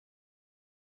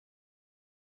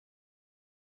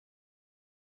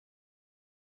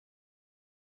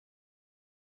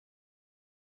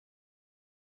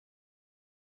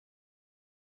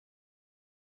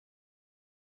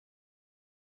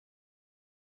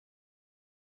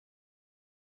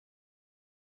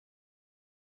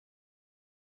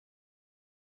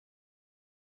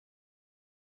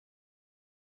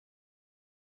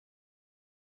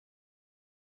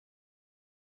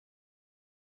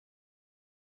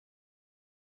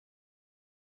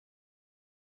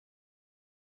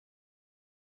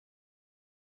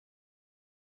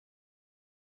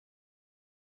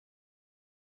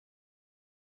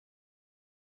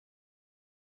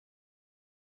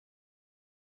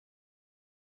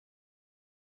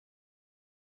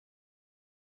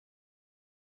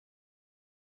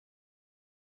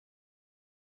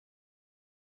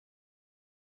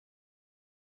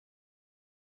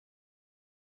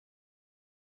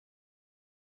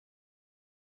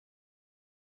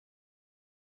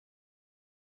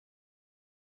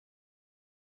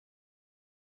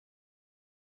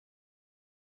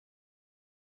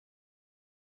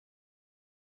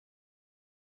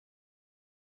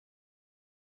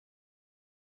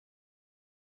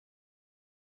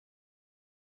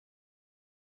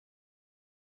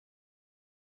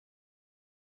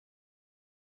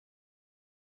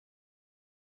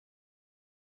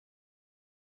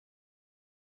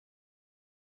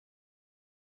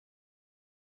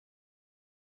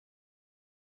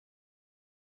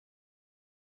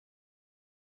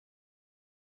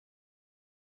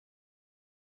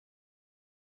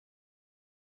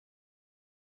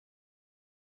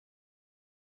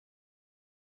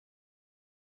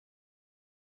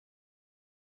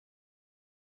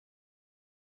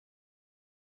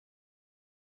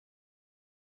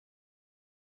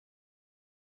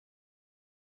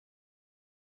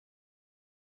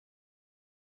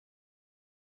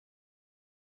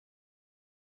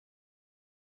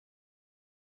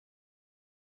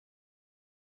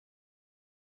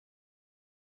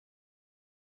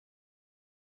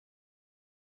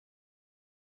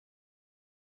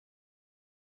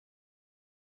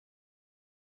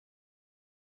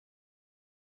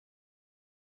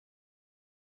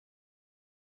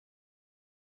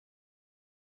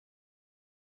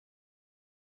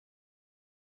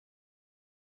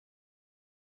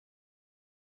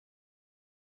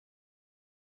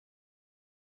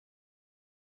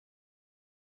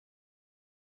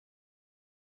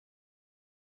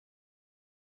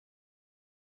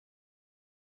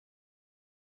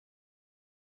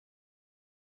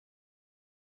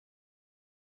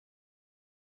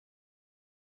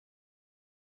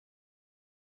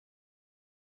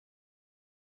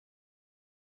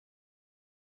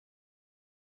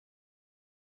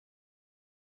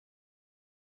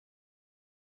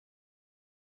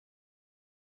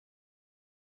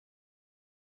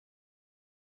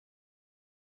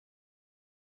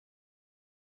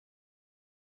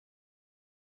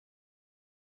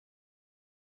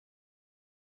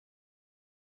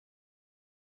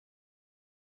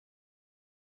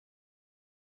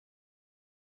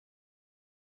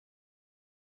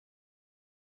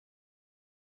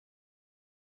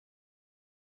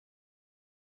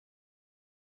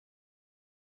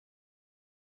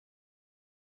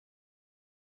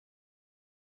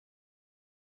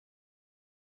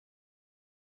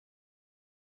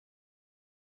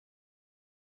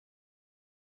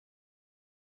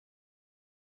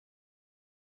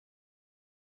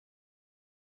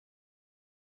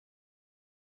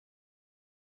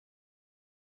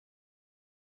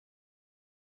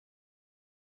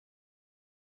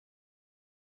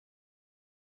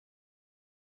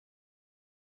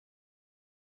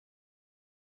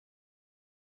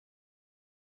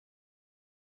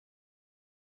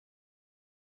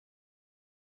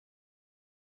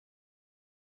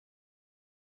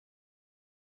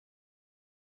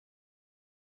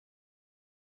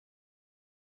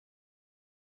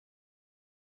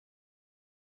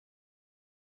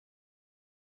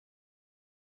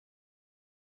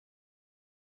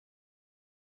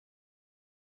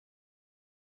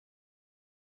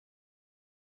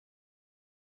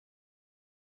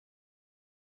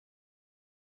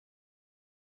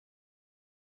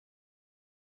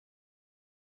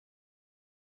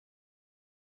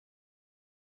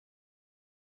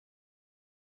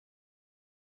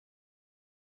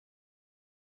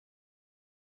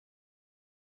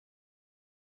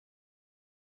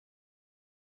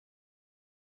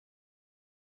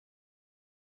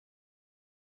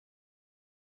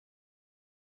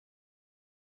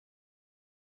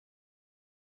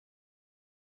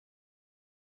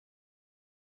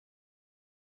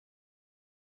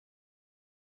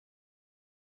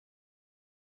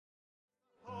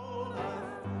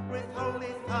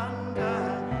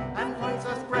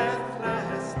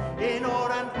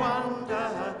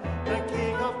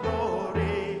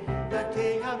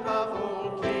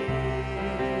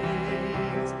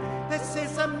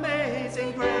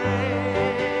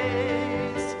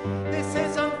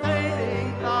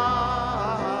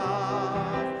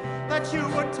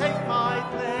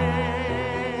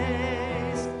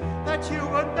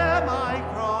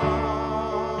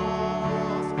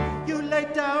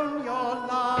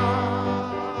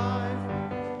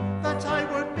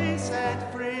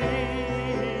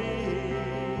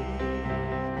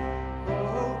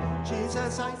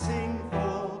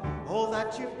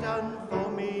you've done for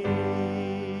me.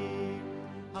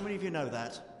 How many of you know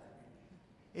that?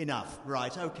 Enough,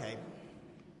 right, okay.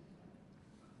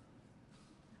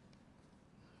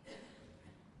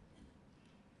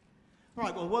 All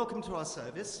right, well, welcome to our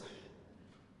service.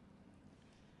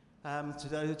 To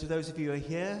those of you who are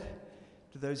here,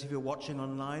 to those of you who are watching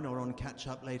online or on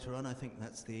catch-up later on, I think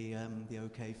that's the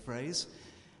okay phrase.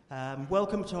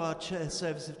 Welcome to our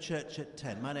service of church at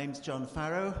 10. My name's John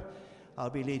Farrow. I'll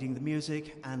be leading the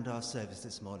music and our service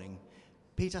this morning.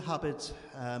 Peter Hubbard,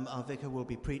 our vicar, will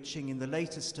be preaching in the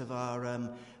latest of our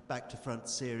Back to Front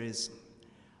series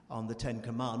on the Ten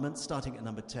Commandments, starting at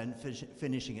number 10,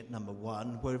 finishing at number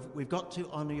 1, where we've got to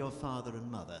honour your father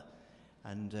and mother,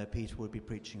 and Peter will be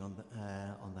preaching on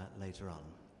that later on.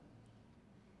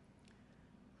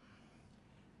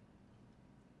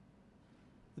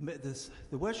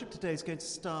 The worship today is going to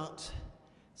start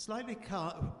slightly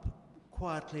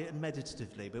quietly and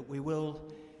meditatively, but we will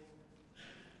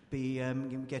be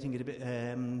getting it a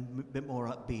bit more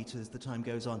upbeat as the time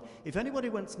goes on. If anybody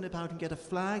wants to nip out and get a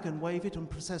flag and wave it and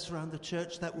process around the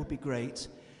church, that would be great.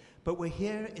 But we're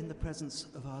here in the presence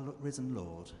of our risen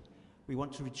Lord. We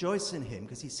want to rejoice in him,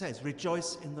 because he says,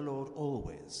 rejoice in the Lord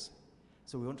always.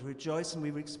 So we want to rejoice, and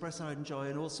we express our joy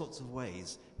in all sorts of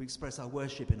ways. We express our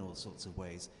worship in all sorts of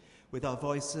ways. With our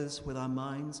voices, with our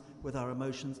minds, with our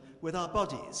emotions, with our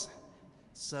bodies.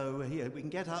 So here, we can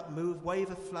get up, move,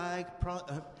 wave a flag,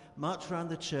 march around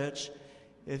the church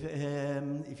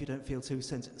if you don't feel too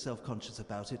self-conscious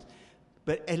about it.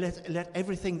 But let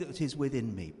everything that is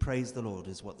within me praise the Lord,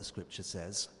 is what the scripture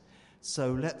says.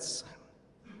 So let's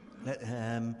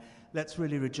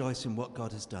really rejoice in what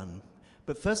God has done.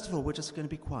 But first of all, we're just going to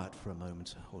be quiet for a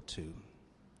moment or two.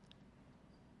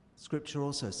 Scripture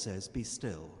also says, be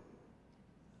still.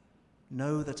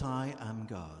 Know that I am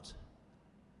God.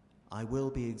 I will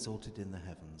be exalted in the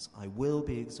heavens. I will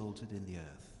be exalted in the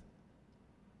earth.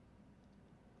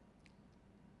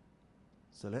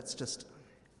 So let's just,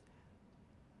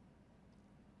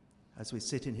 as we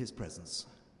sit in his presence,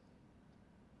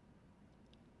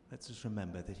 let's just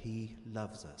remember that he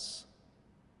loves us.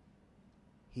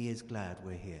 He is glad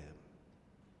we're here.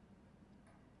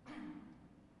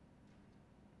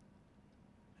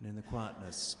 And in the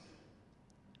quietness,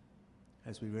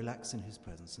 as we relax in his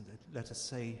presence, and let us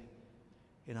say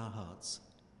in our hearts,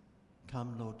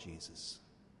 come, Lord Jesus.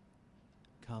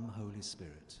 Come, Holy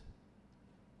Spirit.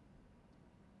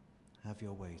 Have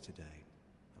your way today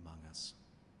among us.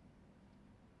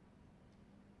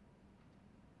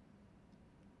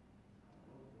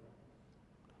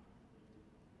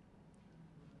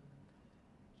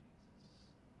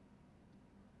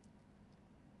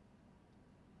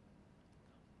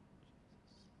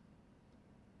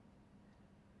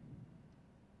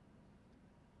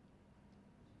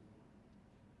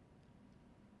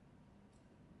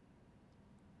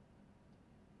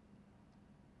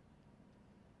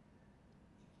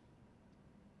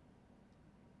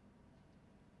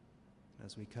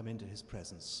 As we come into his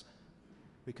presence,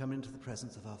 we come into the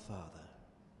presence of our Father,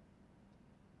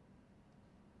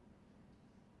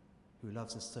 who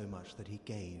loves us so much that he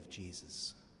gave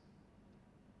Jesus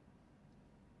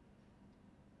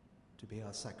to be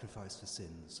our sacrifice for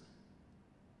sins,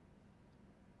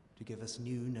 to give us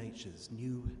new natures,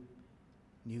 new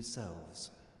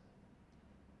selves.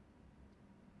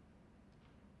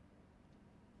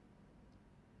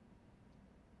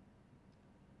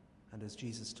 And as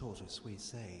Jesus taught us, we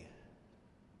say,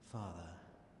 Father,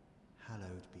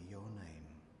 hallowed be your name.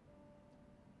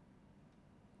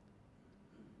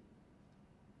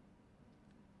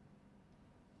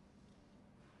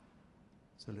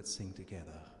 So let's sing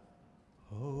together.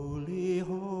 Holy,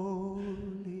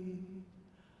 holy,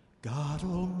 God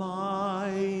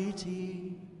Almighty,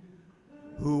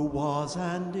 who was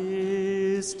and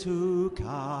is to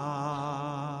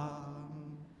come.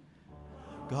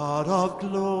 God of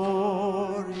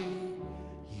glory,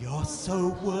 you're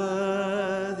so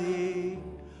worthy,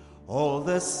 all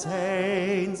the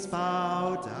saints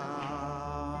bow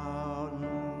down.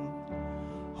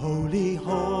 Holy,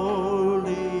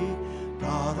 holy,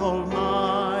 God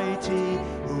Almighty,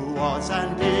 who was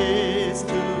and is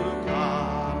to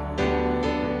come.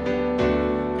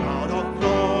 God of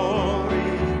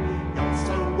glory, you're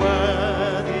so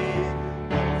worthy,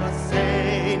 all the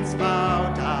saints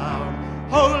bow down.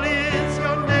 Holy is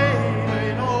your name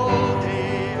in all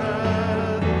the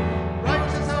earth.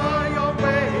 Righteous are your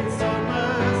ways, so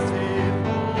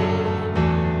merciful.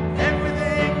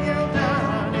 Everything you've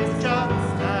done is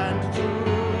just and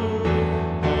true.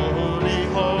 Holy,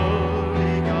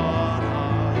 holy God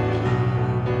are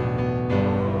you.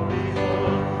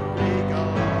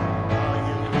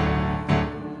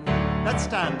 Let's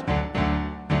stand.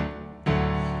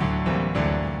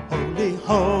 Holy,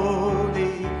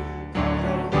 holy, God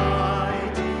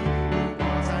Almighty, who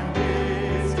was and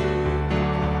is to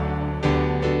come.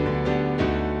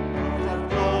 God of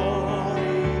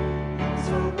glory,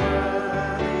 so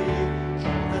worthy,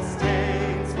 all the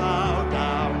saints bow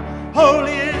down.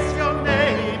 Holy is your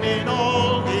name in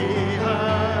all the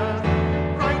earth.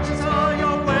 Righteous are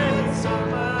your ways, so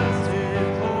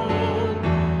merciful.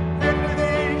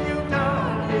 Everything you've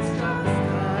done is just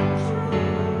and true.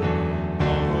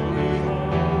 Holy,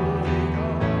 holy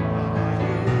God are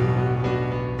you.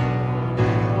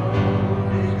 Holy,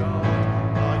 holy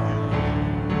God are you.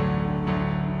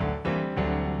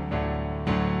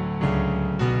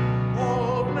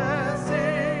 All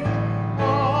blessing,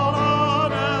 all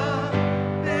honor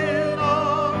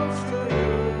belongs to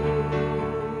you.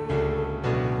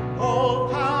 All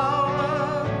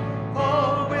power,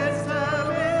 all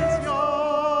wisdom is yours.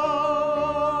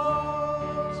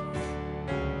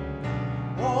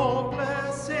 All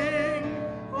blessing,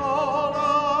 all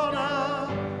honor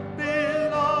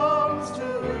belongs to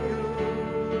you.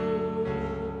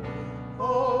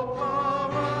 All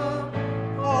power,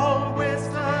 all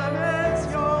wisdom is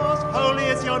yours. Holy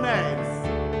is your name.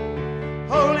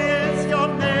 Holy is your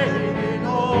name in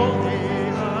all the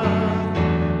earth.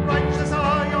 Righteous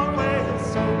are your ways,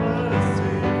 so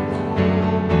merciful.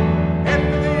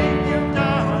 Everything you've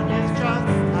done is just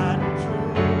and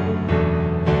true.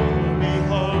 Holy,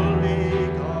 holy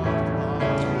God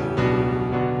are you.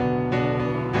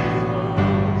 Holy,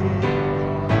 holy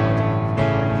God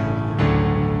are you.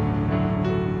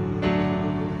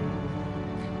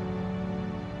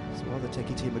 So while the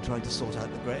techie team are trying to sort out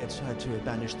how to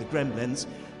banish the gremlins,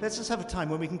 let's just have a time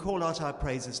when we can call out our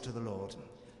praises to the Lord.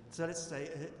 So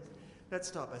let's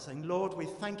start by saying, Lord, we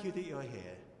thank you that you're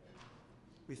here.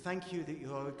 We thank you that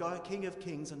you are God, King of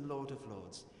kings and Lord of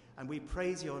lords. And we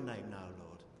praise your name now,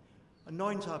 Lord.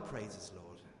 Anoint our praises,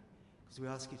 Lord, because we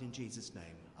ask it in Jesus'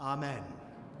 name. Amen.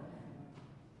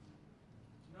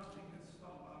 Nothing can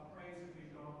stop our praise of you,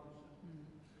 God,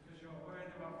 because you're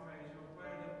worthy of our praise. You're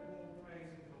worthy of all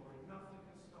praise and glory. Nothing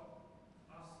can stop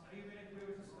us, even if we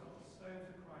were to stop the stones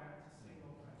to cry out to sing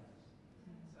your praise.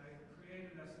 So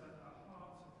create in us that our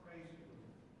hearts to praise you,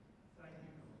 Lord. Thank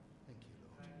you, God. Thank you,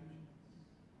 Lord. Thank you, Jesus.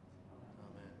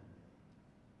 Amen.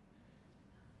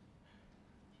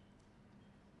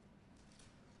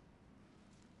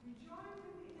 We join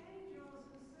with the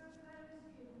angels and so those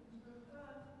given to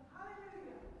affirm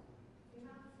Hallelujah in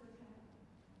answer to heaven.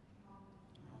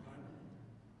 Amen.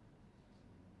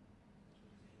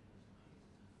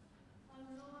 O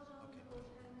Lord, our Lord,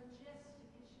 how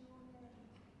majestic is your name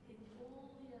in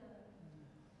all the earth.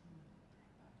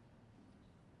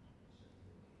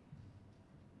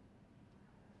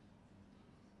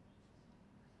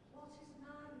 What is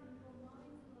man that you're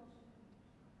mindful of him?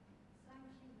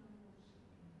 Thank you, Lord.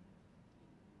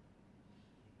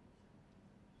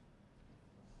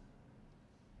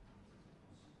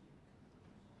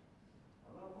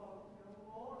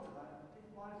 Lord, I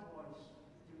lift my voice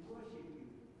to worship you.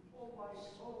 Oh, my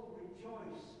soul,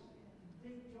 rejoice.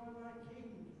 Take joy, my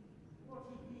King. What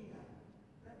you hear,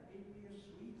 let it be a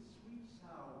sweet, sweet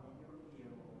sound in your ear,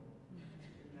 Lord.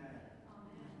 Amen.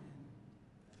 Amen.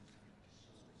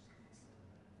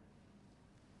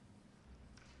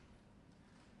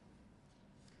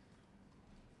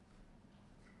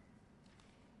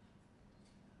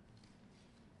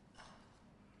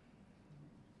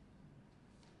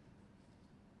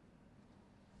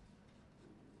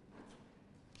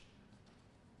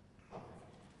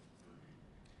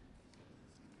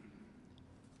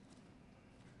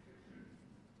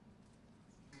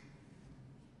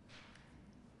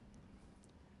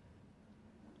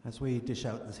 As we dish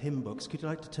out the hymn books, could you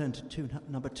like to turn to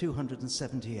number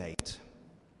 278?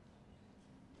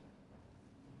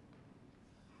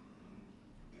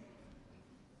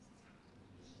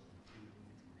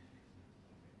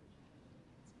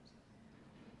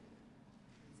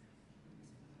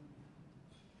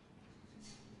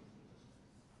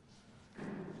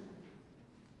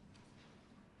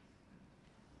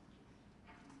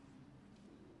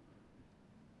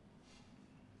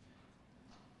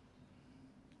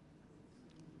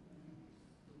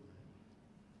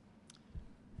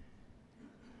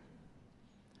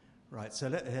 Right, so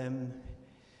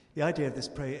the idea of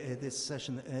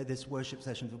this worship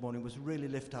session for the morning was really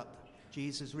lift up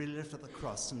Jesus, really lift up the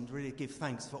cross and really give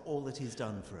thanks for all that he's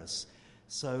done for us.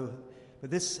 So, but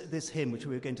this hymn, which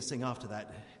we were going to sing after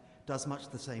that, does much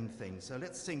the same thing. So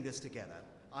let's sing this together.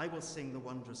 I will sing the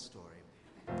wondrous story.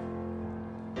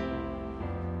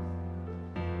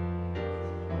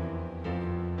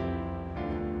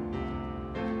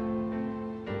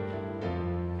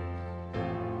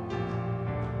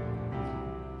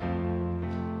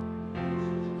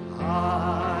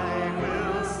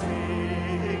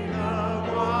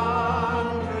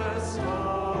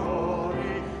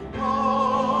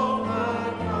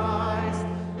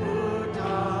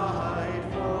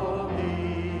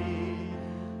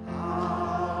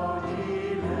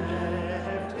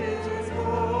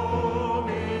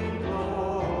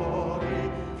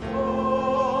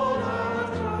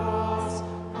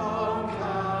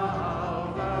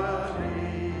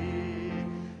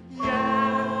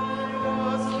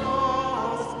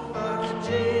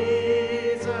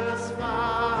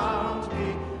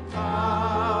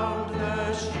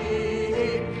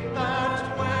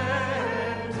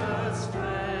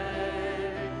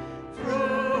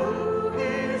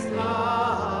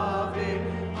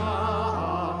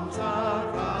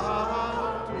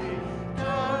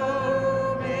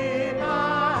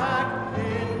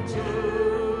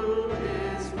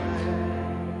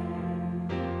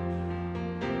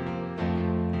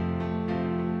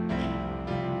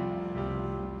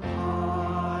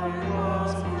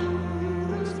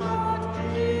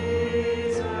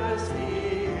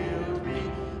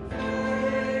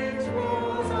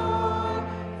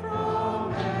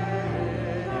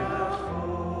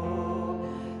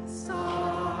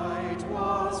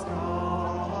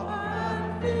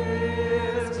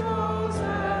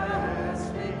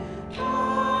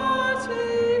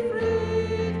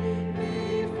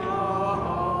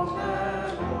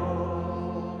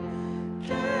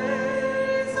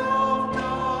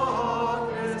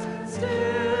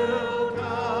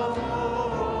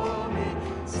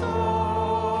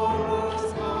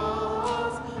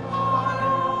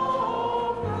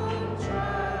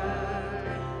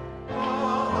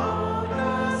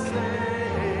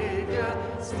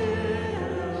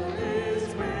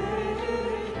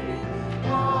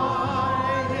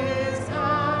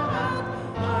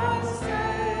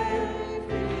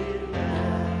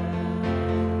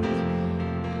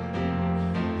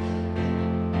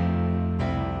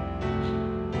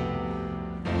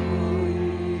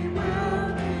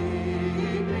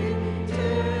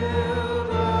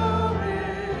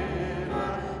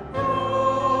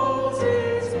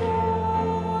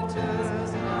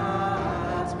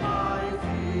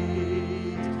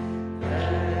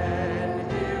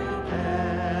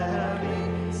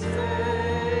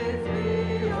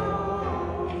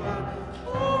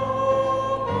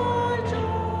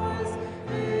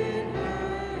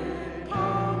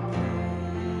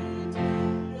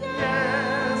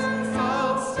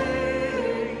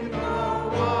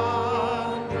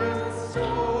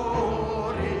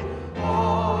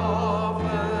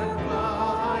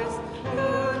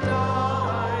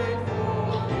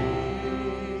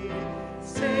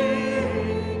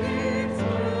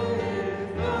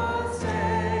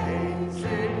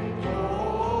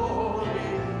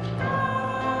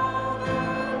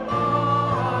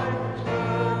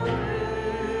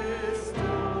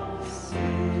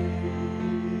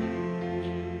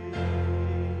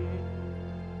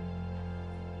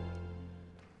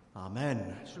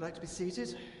 Amen. Would you like to be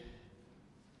seated?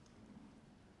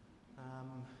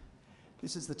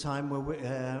 This is the time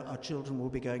where our children will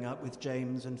be going up with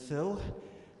James and Phil.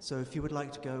 So if you would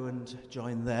like to go and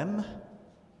join them,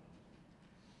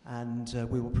 and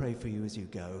we will pray for you as you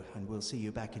go, and we'll see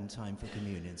you back in time for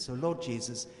communion. So Lord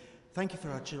Jesus, thank you for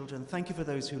our children. Thank you for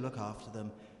those who look after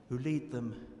them, who lead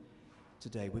them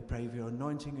today. We pray for your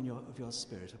anointing and of your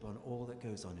spirit upon all that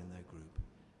goes on in their group.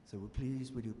 So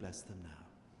please, will you bless them now?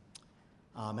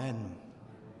 Amen.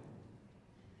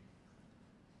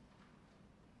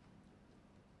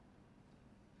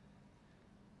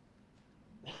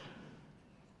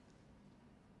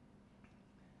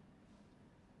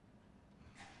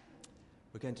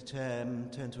 We're going to turn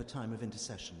to a time of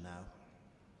intercession now.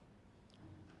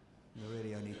 There are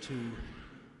really only two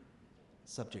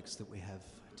subjects that we have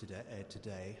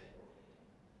today.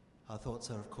 Our thoughts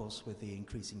are, of course, with the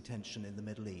increasing tension in the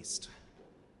Middle East.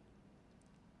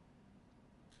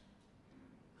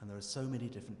 And there are so many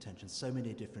different tensions, so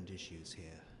many different issues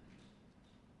here.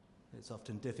 It's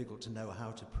often difficult to know how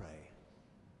to pray.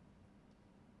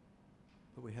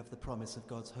 But we have the promise of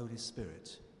God's Holy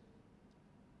Spirit,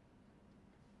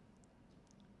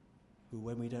 who,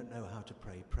 when we don't know how to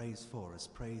pray, prays for us,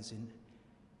 prays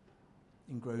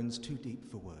in groans too deep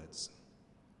for words.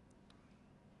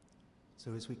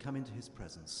 So as we come into his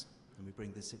presence and we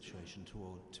bring this situation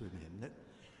to him,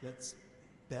 let's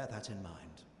bear that in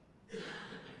mind.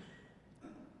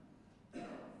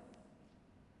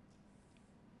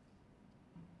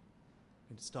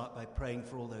 I'm going to start by praying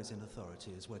for all those in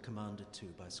authority, as we're commanded to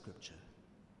by Scripture.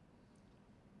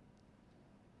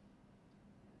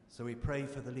 So we pray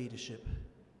for the leadership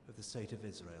of the state of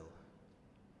Israel,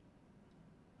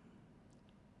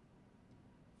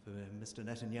 for Mr.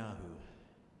 Netanyahu,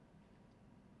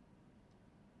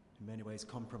 in many ways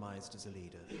compromised as a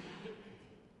leader,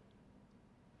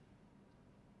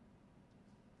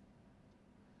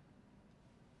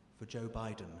 for Joe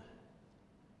Biden,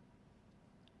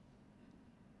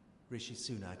 Rishi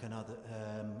Sunak and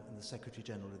the Secretary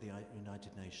General of the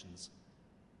United Nations,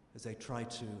 as they try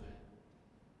to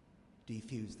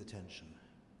defuse the tension.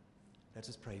 Let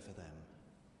us pray for them.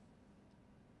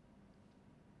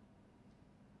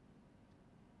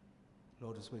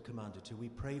 Lord, as we're commanded to, we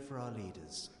pray for our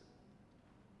leaders.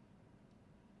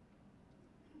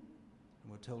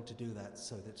 And we're told to do that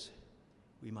so that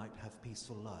we might have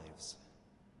peaceful lives.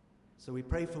 So we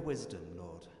pray for wisdom,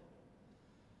 Lord,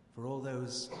 for all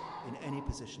those in any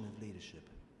position of leadership,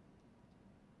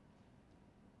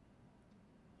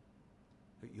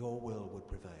 that your will would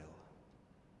prevail.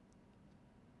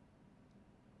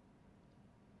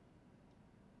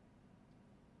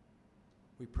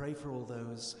 We pray for all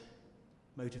those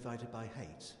motivated by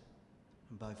hate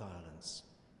and by violence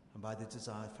and by the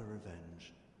desire for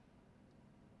revenge.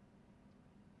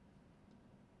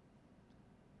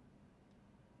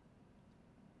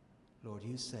 Lord,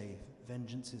 you say,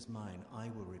 vengeance is mine,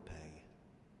 I will repay.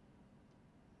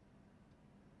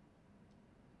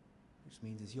 Which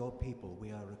means as your people,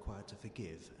 we are required to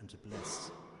forgive and to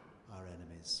bless our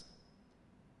enemies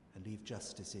and leave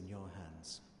justice in your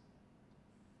hands.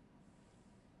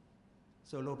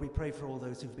 So, Lord, we pray for all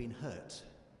those who've been hurt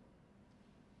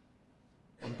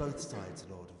on both sides,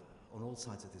 Lord, on all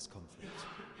sides of this conflict.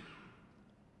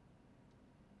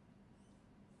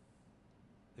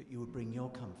 That you would bring your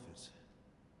comfort.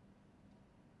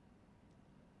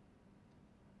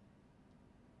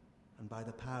 And by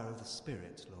the power of the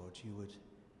Spirit, Lord, you would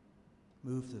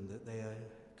move them that they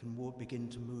can begin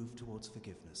to move towards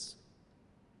forgiveness.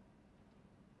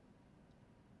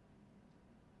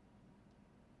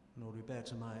 Lord, we bear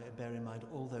in mind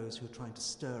all those who are trying to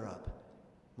stir up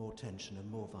more tension and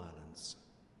more violence.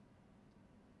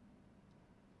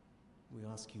 We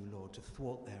ask you, Lord, to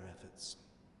thwart their efforts.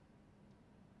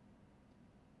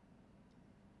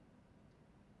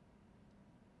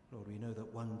 Lord, we know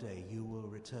that one day you will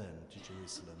return to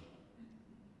Jerusalem.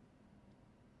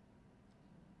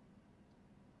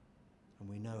 And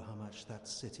we know how much that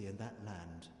city and that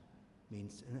land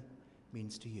means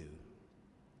to you.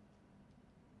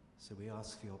 So we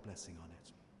ask for your blessing on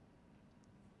it.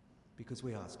 Because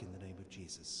we ask in the name of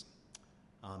Jesus.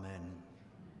 Amen.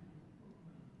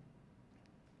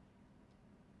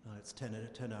 Now let's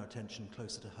turn our attention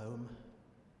closer to home.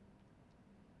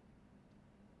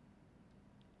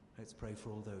 Let's pray for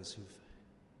all those who've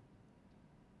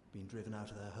been driven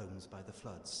out of their homes by the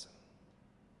floods,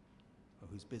 or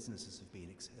whose businesses have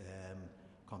been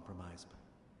compromised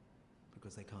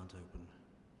because they can't open.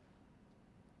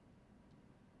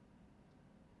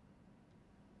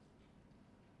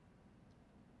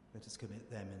 Let us commit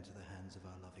them into the hands of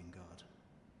our loving God.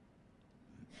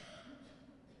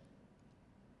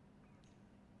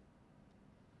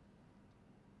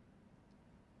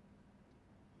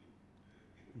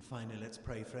 finally, let's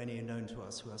pray for any known to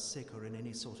us who are sick or in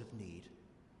any sort of need.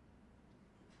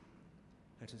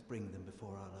 Let us bring them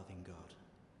before our loving God.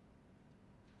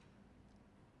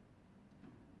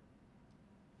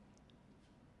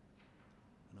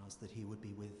 And ask that he would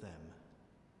be with them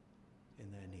in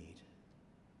their need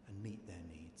and meet their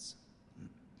needs.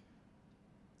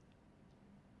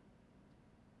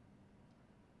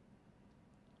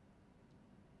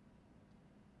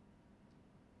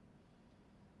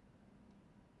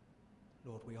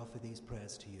 Lord, we offer these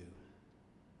prayers to you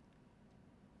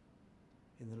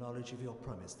in the knowledge of your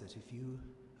promise that if you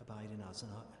abide in us,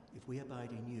 and if we abide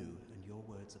in you and your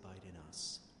words abide in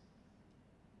us,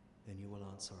 then you will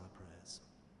answer our prayers.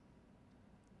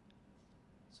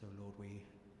 So, Lord, we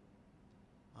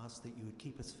ask that you would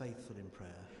keep us faithful in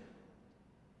prayer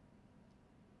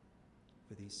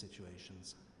for these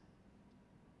situations.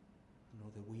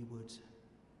 Lord, that we would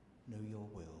know your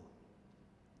will.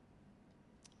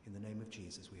 In the name of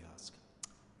Jesus we ask.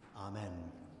 Amen.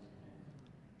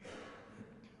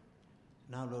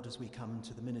 Now, Lord, as we come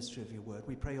to the ministry of your word,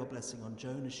 we pray your blessing on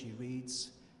Joan as she reads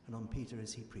and on Peter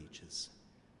as he preaches.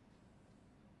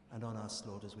 And on us,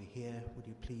 Lord, as we hear, would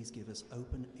you please give us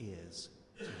open ears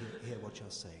to hear what you're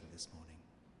saying this morning.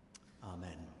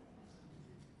 Amen.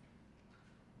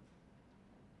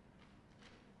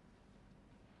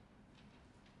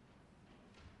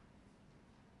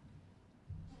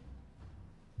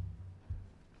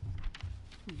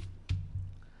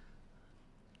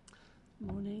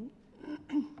 Morning.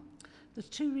 There's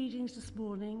two readings this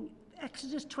morning,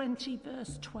 Exodus 20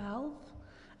 verse 12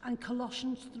 and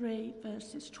Colossians 3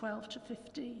 verses 12 to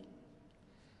 15.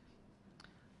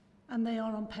 And they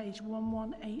are on page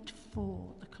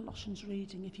 1184, the Colossians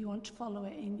reading, if you want to follow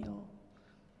it in your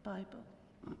Bible.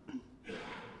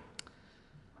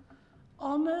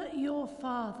 Honour your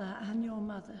father and your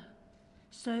mother,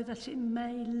 so that you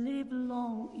may live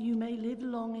long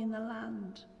in the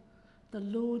land the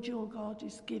Lord your God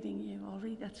is giving you. I'll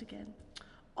read that again.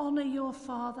 Honour your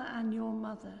father and your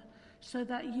mother, so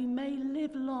that you may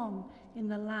live long in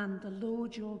the land the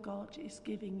Lord your God is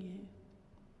giving you.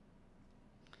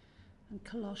 And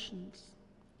Colossians.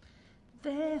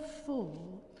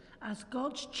 Therefore, as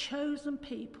God's chosen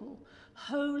people,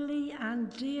 holy and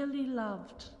dearly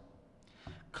loved,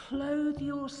 clothe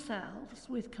yourselves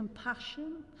with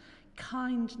compassion,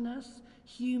 kindness,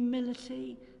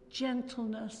 humility,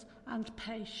 gentleness, and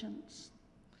patience.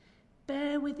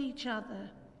 Bear with each other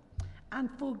and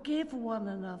forgive one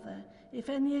another if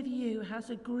any of you has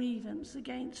a grievance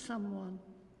against someone.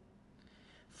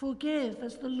 Forgive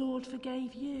as the Lord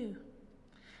forgave you.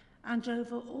 And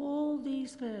over all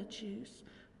these virtues,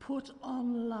 put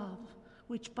on love,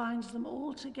 which binds them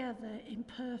all together in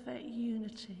perfect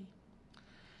unity.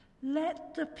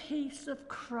 Let the peace of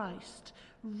Christ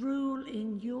rule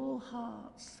in your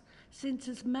hearts, since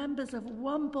as members of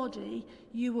one body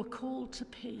you were called to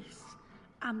peace,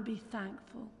 and be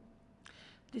thankful.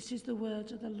 This is the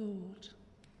word of the Lord.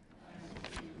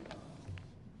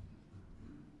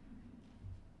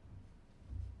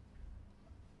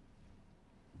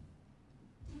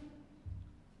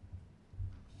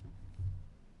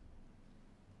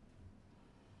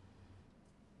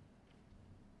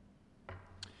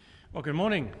 Well, good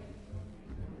morning.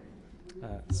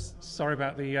 Sorry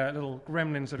about the little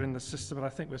gremlins that are in the system, but I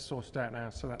think we're sorted out now,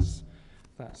 so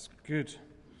that's good.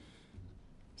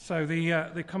 So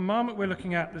the commandment we're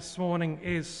looking at this morning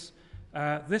is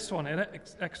this one in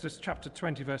Exodus chapter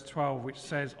 20, verse 12, which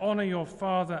says, "Honour your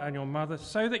father and your mother,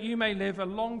 so that you may live a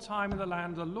long time in the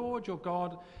land the Lord your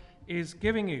God is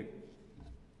giving you."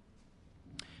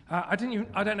 I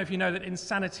don't know if you know that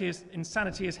insanity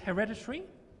is hereditary.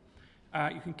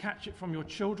 You can catch it from your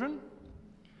children.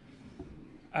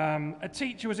 A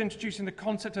teacher was introducing the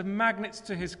concept of magnets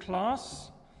to his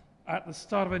class at the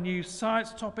start of a new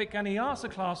science topic, and he asked the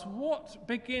class, what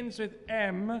begins with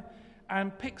M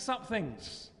and picks up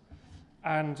things?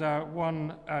 And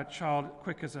one child,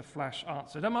 quick as a flash,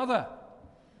 answered, a mother.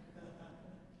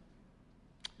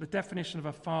 The definition of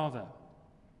a father,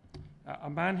 a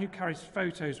man who carries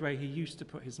photos where he used to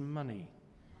put his money.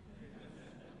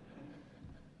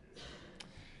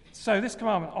 So this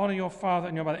commandment, honour your father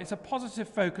and your mother, it's a positive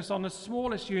focus on the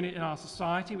smallest unit in our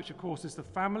society, which of course is the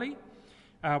family.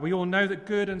 We all know that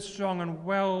good and strong and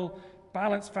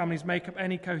well-balanced families make up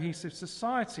any cohesive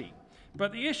society.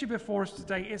 But the issue before us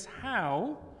today is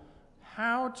how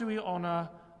do we honour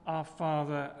our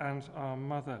father and our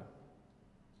mother?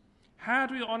 How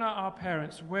do we honour our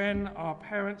parents when our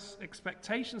parents'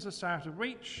 expectations are so out of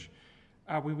reach,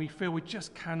 when we feel we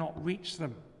just cannot reach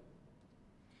them?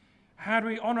 How do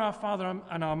we honour our father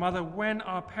and our mother when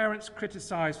our parents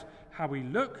criticise how we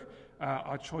look,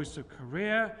 our choice of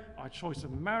career, our choice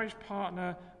of marriage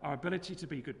partner, our ability to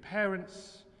be good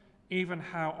parents, even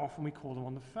how often we call them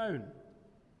on the phone?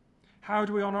 How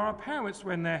do we honour our parents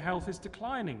when their health is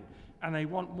declining and they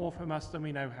want more from us than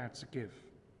we know how to give?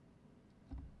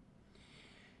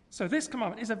 So this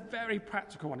commandment is a very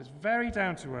practical one. It's very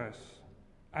down to earth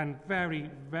and very,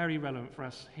 very relevant for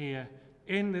us here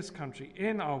in this country,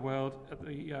 in our world,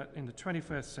 in the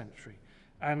 21st century.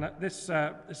 And this,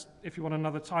 if you want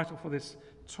another title for this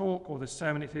talk or this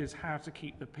sermon, it is How to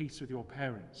Keep the Peace with Your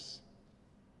Parents.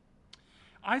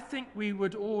 I think we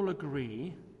would all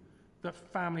agree that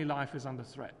family life is under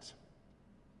threat.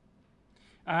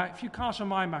 If you cast your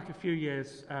mind back a few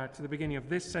years to the beginning of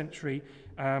this century,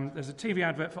 there's a TV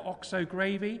advert for Oxo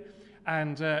Gravy,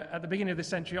 and at the beginning of this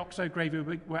century, Oxo Gravy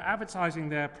were advertising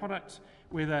their product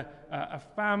with a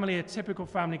family, a typical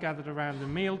family gathered around the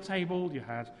meal table. You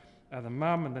had the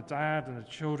mum and the dad and the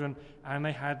children, and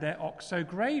they had their Oxo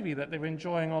Gravy that they were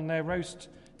enjoying on their roast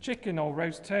chicken or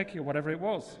roast turkey or whatever it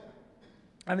was.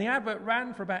 And the advert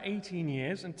ran for about 18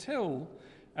 years until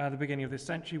the beginning of this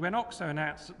century, when Oxo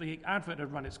announced that the advert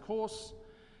had run its course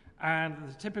and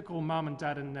the typical mum and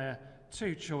dad and their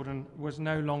 2 children was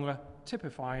no longer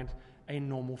typifying a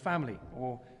normal family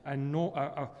or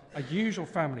a usual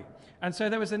family. And so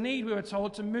there was a need, we were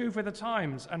told, to move with the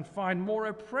times and find more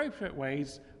appropriate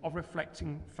ways of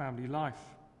reflecting family life.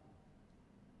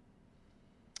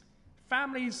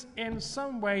 Families, in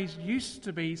some ways, used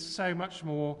to be so much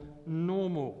more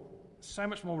normal, so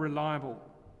much more reliable.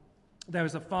 There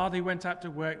was a father who went out to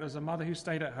work, there was a mother who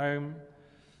stayed at home,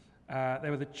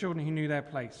 there were the children who knew their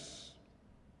place.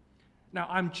 Now,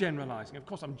 I'm generalising. Of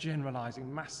course, I'm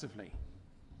generalising massively.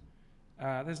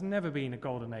 There's never been a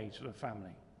golden age of the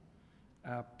family.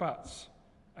 But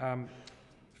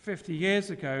 50 years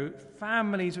ago,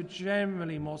 families were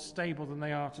generally more stable than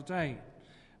they are today.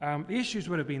 The issues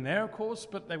would have been there, of course,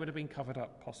 but they would have been covered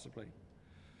up, possibly.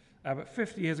 But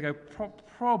 50 years ago,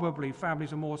 probably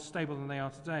families are more stable than they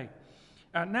are today.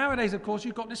 Nowadays, of course,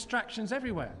 you've got distractions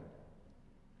everywhere.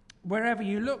 Wherever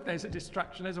you look, there's a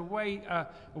distraction. There's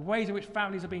ways in which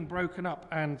families are being broken up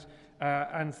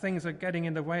and things are getting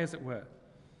in the way, as it were.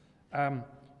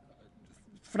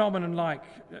 Phenomenon like,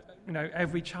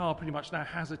 every child pretty much now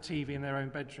has a TV in their own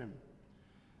bedroom.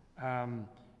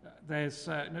 There's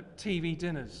TV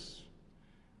dinners.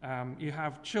 You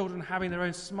have children having their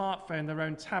own smartphone, their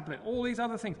own tablet, all these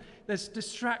other things. There's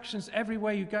distractions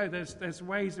everywhere you go. There's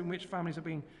ways in which families are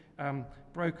being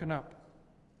broken up.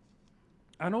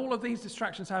 And all of these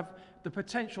distractions have the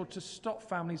potential to stop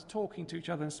families talking to each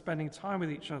other and spending time with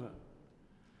each other.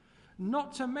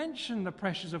 Not to mention the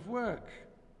pressures of work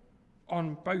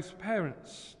on both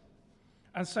parents.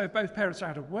 And so if both parents are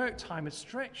out of work, time is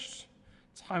stretched.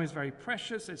 Time is very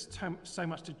precious. There's so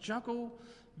much to juggle.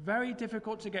 Very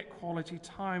difficult to get quality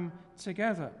time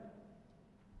together.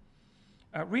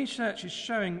 Research is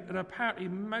showing that apparently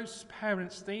most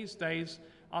parents these days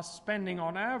are spending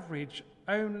on average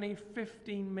only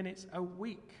 15 minutes a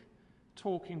week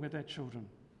talking with their children.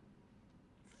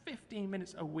 15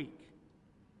 minutes a week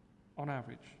on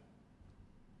average.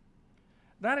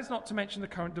 That is not to mention the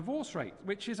current divorce rate,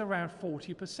 which is around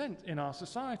 40% in our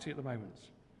society at the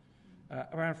moment.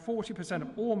 Around 40% of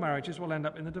all marriages will end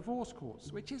up in the divorce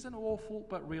courts, which is an awful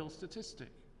but real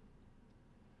statistic.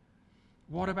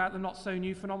 What about the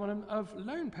not-so-new phenomenon of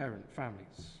lone parent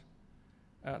families?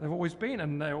 There have always been,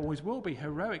 and there always will be,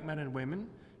 heroic men and women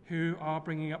who are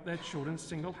bringing up their children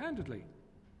single-handedly.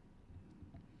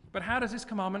 But how does this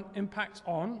commandment impact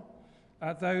on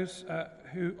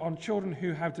children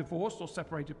who have divorced or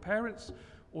separated parents,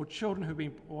 or children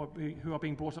who are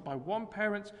being brought up by one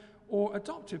parent, or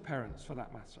adoptive parents, for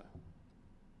that matter?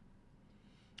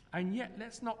 And yet,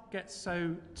 let's not get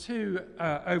too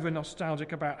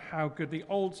over-nostalgic about how good the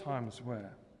old times were.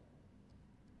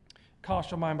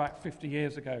 Cast your mind back 50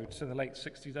 years ago to the late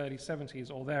 60s, early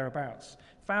 70s, or thereabouts.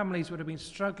 Families would have been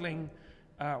struggling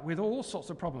with all sorts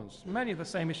of problems, many of the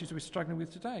same issues we're struggling with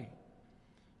today.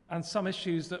 And some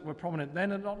issues that were prominent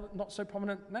then are not so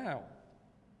prominent now.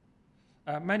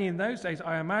 Many in those days,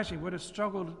 I imagine, would have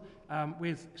struggled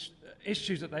with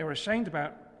issues that they were ashamed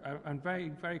about and very,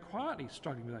 very quietly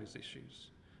struggling with those issues,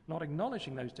 not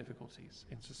acknowledging those difficulties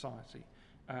in society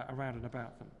around and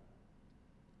about them.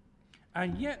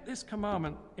 And yet this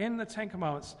commandment in the Ten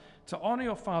Commandments to honour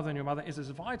your father and your mother is as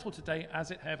vital today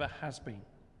as it ever has been.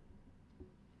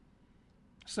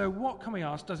 So what, can we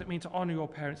ask, does it mean to honour your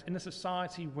parents in a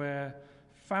society where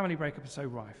family breakup is so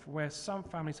rife, where some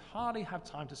families hardly have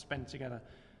time to spend together,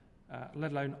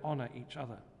 let alone honour each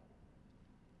other?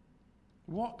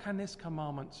 What can this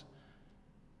commandment,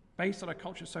 based on a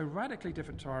culture so radically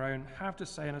different to our own, have to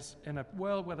say in a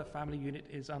world where the family unit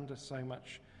is under so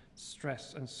much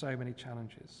stress and so many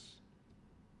challenges?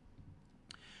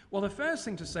 Well, the first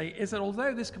thing to say is that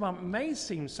although this commandment may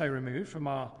seem so removed from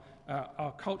our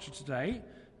culture today,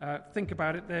 think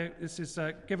about it, this is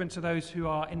given to those who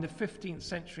are in the 15th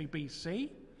century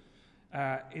BC.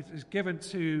 It is given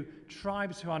to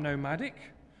tribes who are nomadic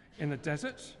in the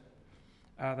desert.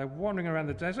 They're wandering around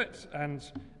the desert,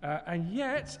 and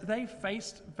yet they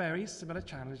faced very similar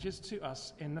challenges to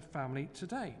us in the family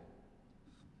today.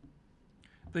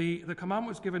 The commandment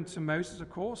was given to Moses, of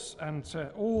course, and to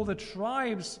all the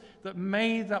tribes that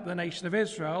made up the nation of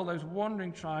Israel. Those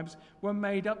wandering tribes were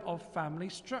made up of family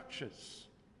structures.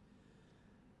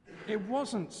 It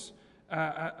wasn't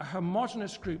a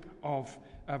homogenous group of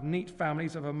neat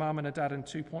families of a mum and a dad and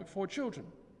 2.4 children.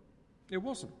 It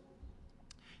wasn't.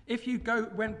 If you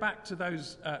went back to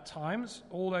those times,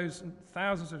 all those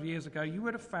thousands of years ago, you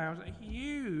would have found a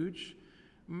huge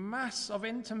mass of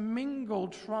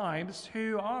intermingled tribes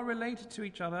who are related to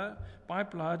each other by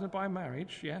blood and by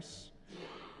marriage. Yes,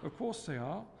 of course they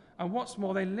are. And what's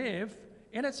more, they live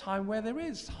in a time where there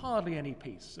is hardly any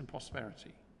peace and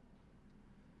prosperity.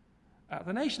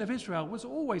 The nation of Israel was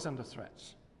always under threat.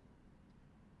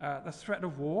 The threat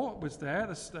of war was there.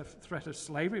 The threat of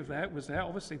slavery was there.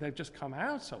 Obviously, they've just come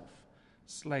out of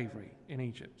slavery in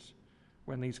Egypt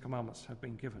when these commandments have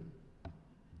been given.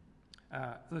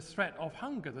 The threat of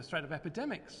hunger, the threat of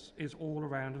epidemics is all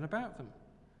around and about them.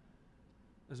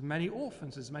 There's many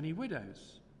orphans, there's many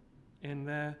widows in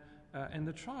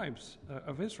the tribes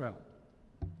of Israel.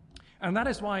 And that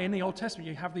is why in the Old Testament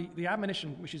you have the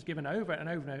admonition which is given over and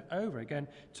over and over again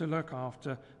to look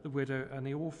after the widow and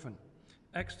the orphan.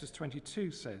 Exodus 22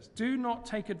 says, "Do not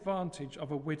take advantage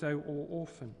of a widow or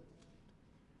orphan.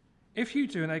 If you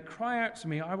do and they cry out to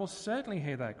me, I will certainly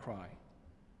hear their cry.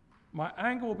 My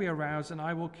anger will be aroused and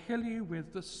I will kill you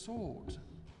with the sword."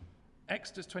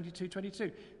 Exodus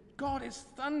 22:22. God is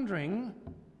thundering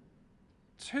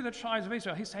to the tribes of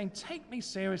Israel. He's saying, take me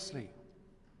seriously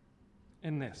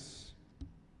in this.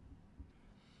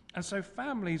 And so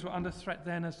families were under threat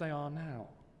then as they are now.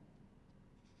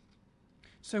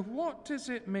 So what does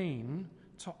it mean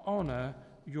to honour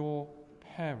your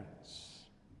parents?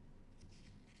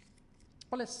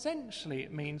 Well, essentially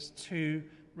it means to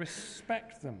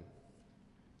respect them,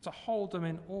 to hold them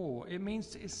in awe. It means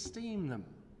to esteem them,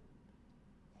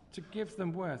 to give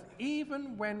them worth,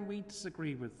 even when we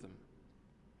disagree with them.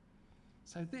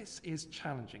 So this is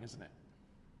challenging, isn't it?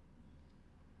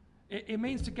 It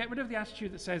means to get rid of the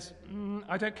attitude that says,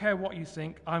 I don't care what you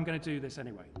think, I'm going to do this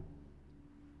anyway.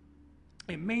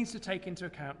 It means to take into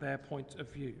account their point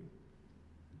of view.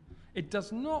 It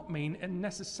does not mean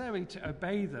necessarily to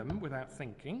obey them without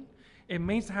thinking. It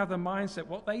means to have the mindset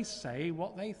what they say,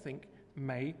 what they think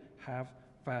may have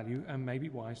value and may be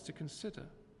wise to consider.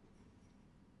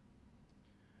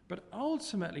 But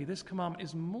ultimately, this commandment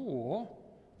is more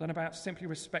than about simply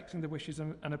respecting the wishes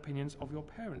and opinions of your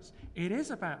parents. It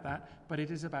is about that, but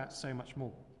it is about so much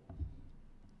more.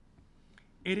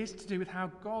 It is to do with how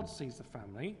God sees the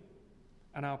family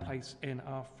and our place in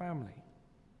our family.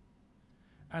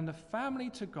 And the family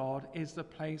to God is the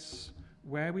place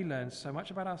where we learn so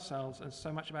much about ourselves and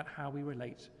so much about how we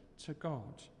relate to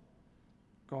God.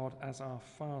 God as our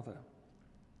Father.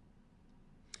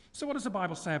 So what does the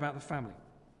Bible say about the family?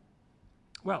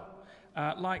 Well,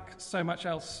 like so much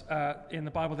else in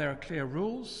the Bible, there are clear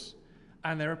rules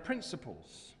and there are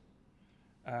principles.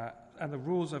 And the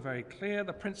rules are very clear.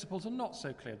 The principles are not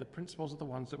so clear. The principles are the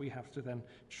ones that we have to then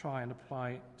try and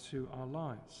apply to our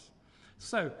lives.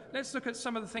 So let's look at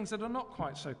some of the things that are not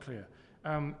quite so clear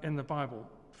in the Bible.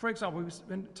 For example,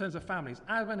 in terms of families,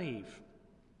 Adam and Eve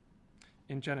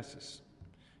in Genesis.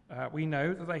 We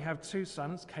know that they have two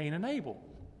sons, Cain and Abel,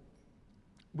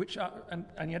 which are,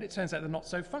 and yet it turns out they're not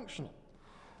so functional.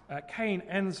 Cain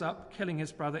ends up killing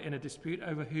his brother in a dispute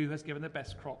over who has given the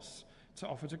best crops to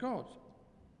offer to God.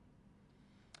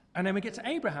 And then we get to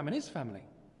Abraham and his family,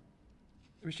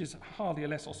 which is hardly a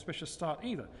less auspicious start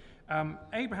either.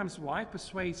 Abraham's wife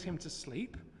persuades him to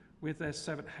sleep with their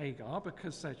servant Hagar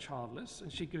because they're childless,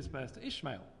 and she gives birth to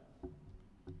Ishmael.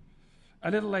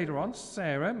 A little later on,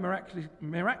 Sarah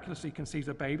miraculously conceives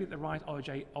a baby at the right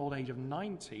old age of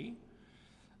 90,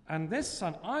 and this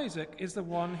son, Isaac, is the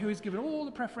one who is given all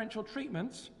the preferential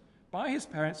treatment by his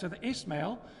parents so that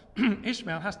Ishmael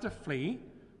has to flee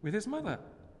with his mother.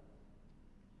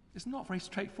 It's not very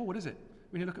straightforward, is it,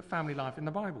 when you look at family life in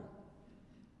the Bible?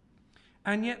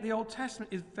 And yet the Old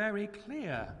Testament is very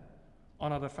clear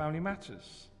on other family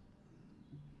matters.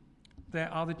 There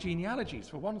are the genealogies,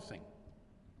 for one thing.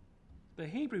 The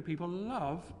Hebrew people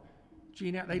love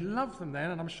genealogy. They love them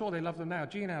then, and I'm sure they love them now.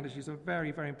 Genealogies are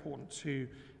very, very important to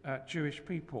Jewish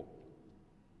people.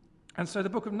 And so the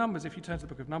book of Numbers, if you turn to the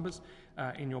book of Numbers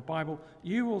in your Bible,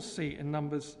 you will see in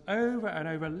Numbers over and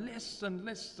over lists and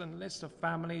lists and lists of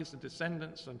families and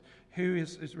descendants and who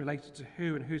is related to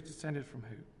who and who's descended from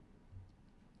who.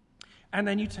 And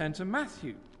then you turn to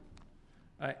Matthew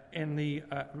in the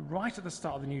right at the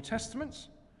start of the New Testament.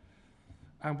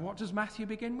 And what does Matthew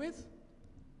begin with?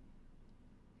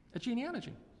 A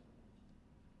genealogy.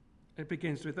 It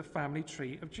begins with the family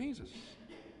tree of Jesus.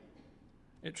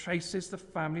 It traces the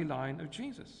family line of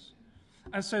Jesus.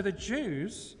 And so the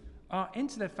Jews are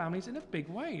into their families in a big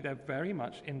way. They're very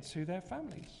much into their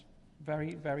families.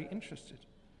 Very, very interested.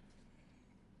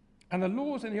 And the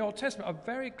laws in the Old Testament are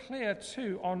very clear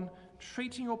too on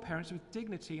treating your parents with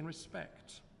dignity and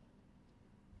respect.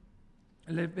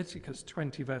 Leviticus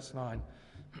 20 verse 9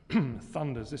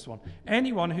 thunders this one.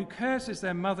 Anyone who curses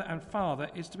their mother and father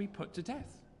is to be put to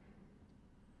death.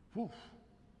 Woof.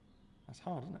 That's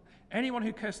hard, isn't it? Anyone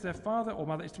who curses their father or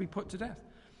mother is to be put to death.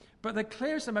 But the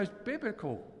clearest and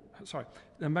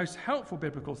the most helpful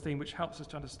biblical theme which helps us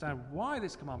to understand why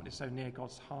this commandment is so near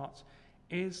God's heart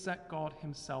is that God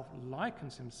himself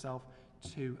likens himself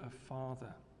to a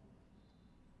father.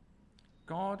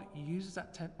 God uses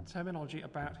that terminology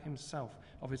about himself,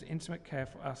 of his intimate care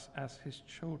for us as his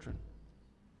children.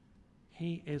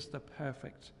 He is the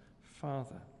perfect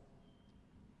father.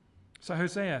 So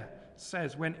Hosea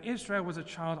says, when Israel was a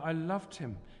child, I loved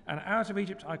him, and out of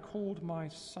Egypt I called my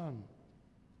son.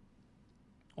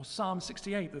 Or Psalm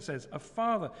 68 that says,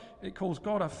 it calls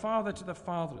God a father to the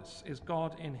fatherless, is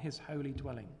God in his holy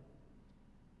dwelling.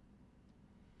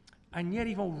 And yet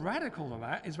even more radical than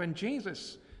that is when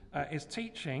Jesus is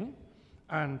teaching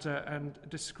and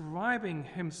describing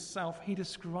himself. He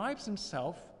describes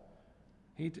himself,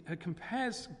 he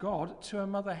compares God to a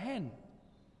mother hen.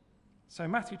 So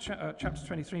Matthew chapter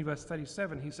 23, verse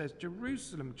 37, he says,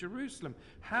 Jerusalem, Jerusalem,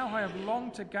 how I have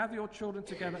longed to gather your children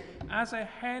together as a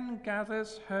hen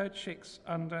gathers her chicks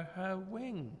under her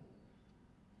wing.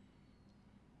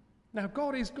 Now,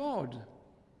 God is God.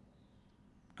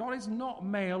 God is not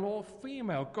male or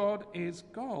female. God is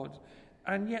God.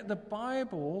 And yet the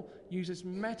Bible uses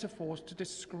metaphors to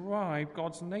describe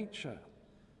God's nature.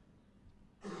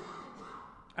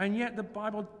 And yet the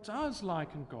Bible does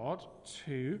liken God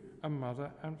to a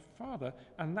mother and father,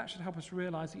 and that should help us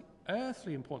realize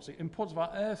the importance of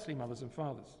our earthly mothers and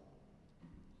fathers.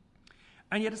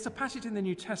 And yet it's a passage in the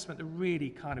New Testament that really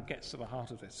kind of gets to the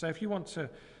heart of this. So if you want to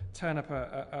turn up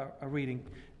a reading,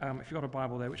 if you've got a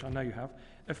Bible there, which I know you have,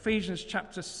 Ephesians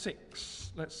chapter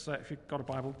 6. If you've got a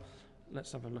Bible,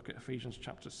 let's have a look at Ephesians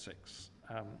chapter 6.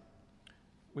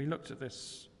 We looked at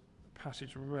this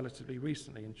passage relatively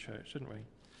recently in church, didn't we?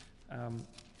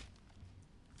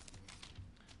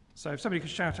 So if somebody could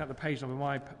shout out the page number,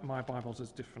 my Bible's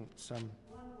is different. 1177.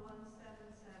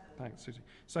 Thanks, Susie.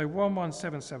 So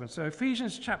 1177. So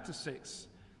Ephesians chapter 6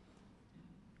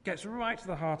 gets right to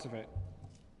the heart of it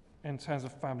in terms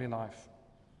of family life.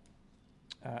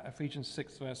 Ephesians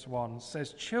 6 verse 1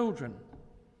 says, Children,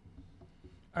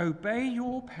 obey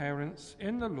your parents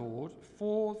in the Lord,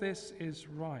 for this is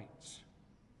right,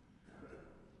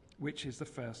 which is the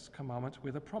first commandment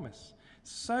with a promise,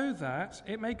 so that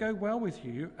it may go well with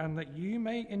you and that you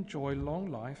may enjoy long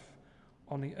life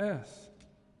on the earth.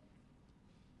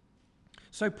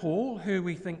 So Paul, who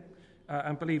we think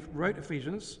and believe wrote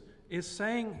Ephesians, is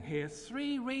saying here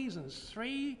three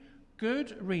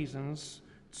good reasons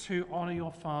to honour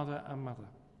your father and mother.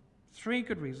 3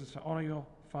 good reasons to honour your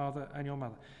father and your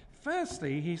mother.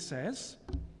 Firstly, he says,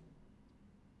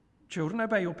 Children,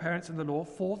 obey your parents in the law,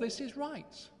 for this is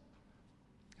right.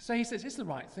 So he says it's the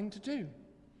right thing to do.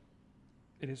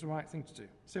 It is the right thing to do,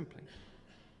 simply.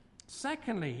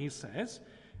 Secondly, he says,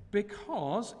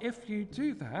 because if you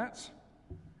do that,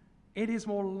 it is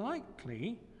more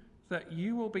likely that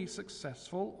you will be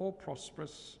successful or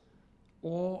prosperous,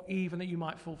 or even that you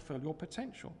might fulfill your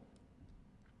potential.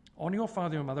 Honour your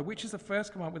father and mother, which is the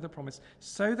first commandment with a promise,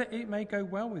 so that it may go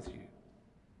well with you,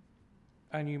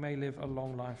 and you may live a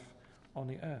long life on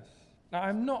the earth. Now,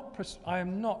 I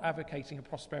am not advocating a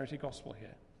prosperity gospel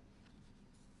here.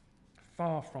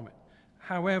 Far from it.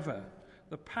 However,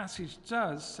 the passage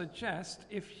does suggest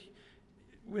if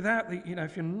you're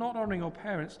not honouring your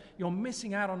parents, you're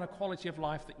missing out on a quality of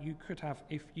life that you could have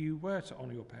if you were to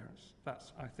honour your parents.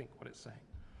 That's, I think, what it's saying.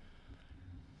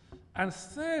 And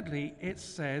thirdly, it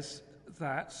says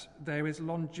that there is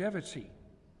longevity,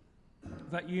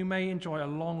 that you may enjoy a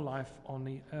long life on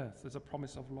the earth. There's a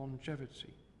promise of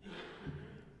longevity.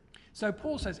 So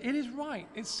Paul says it is right.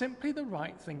 It's simply the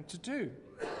right thing to do.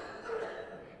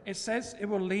 It says it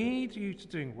will lead you to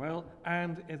doing well,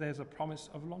 and there's a promise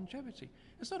of longevity.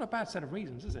 It's not a bad set of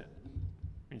reasons, is it?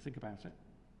 When you think about it.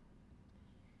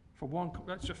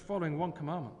 That's just following one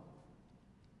commandment.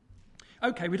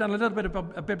 Okay, we've done a little bit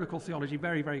of biblical theology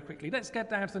very, very quickly. Let's get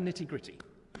down to the nitty-gritty.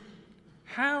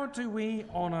 How do we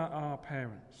honour our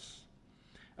parents?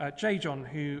 J. John,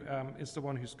 who is the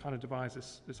one who's kind of devised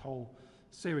this whole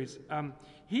series,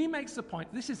 he makes the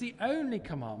point, this is the only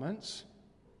commandment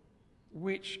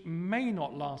which may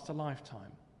not last a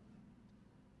lifetime.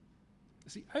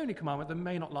 It's the only commandment that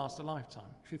may not last a lifetime.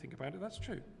 If you think about it, that's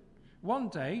true. One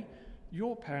day,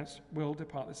 your parents will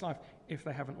depart this life, if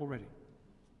they haven't already.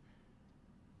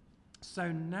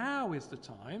 So now is the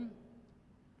time,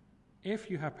 if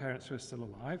you have parents who are still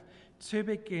alive, to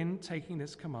begin taking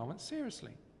this commandment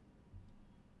seriously.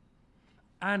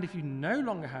 And if you no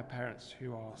longer have parents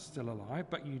who are still alive,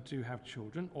 but you do have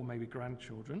children, or maybe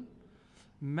grandchildren,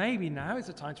 maybe now is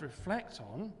the time to reflect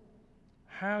on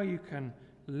how you can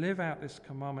live out this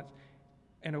commandment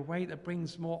in a way that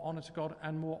brings more honour to God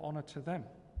and more honour to them.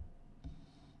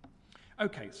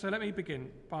 Okay, so let me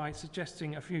begin by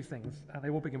suggesting a few things.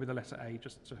 They all begin with the letter A,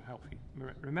 just to help you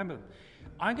remember them.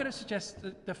 I'm going to suggest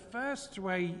that the first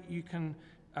way you can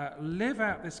live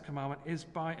out this commandment is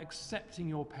by accepting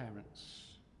your parents.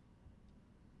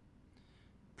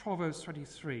 Proverbs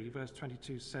 23, verse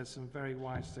 22 says some very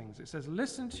wise things. It says,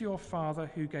 "Listen to your father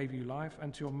who gave you life,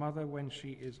 and to your mother when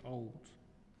she is old."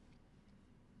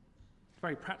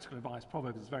 Very practical advice.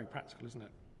 Proverbs is very practical, isn't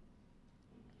it?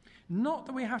 Not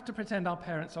that we have to pretend our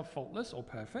parents are faultless or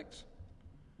perfect.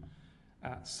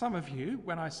 Some of you,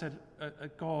 when I said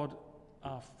God,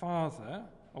 our Father,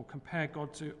 or compare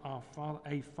God to our Father,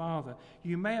 a Father,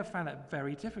 you may have found that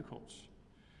very difficult.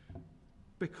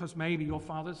 Because maybe your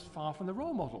father's far from the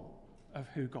role model of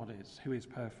who God is, who is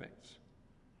perfect.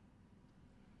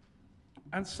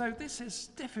 And so this is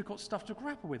difficult stuff to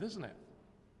grapple with, isn't it?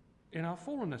 In our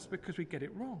fallenness, because we get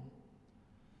it wrong.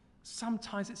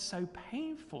 Sometimes it's so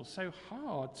painful, so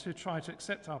hard to try to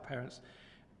accept our parents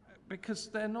because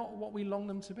they're not what we long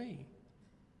them to be.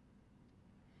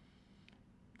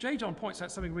 J. John points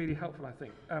out something really helpful, I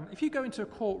think. If you go into a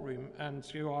courtroom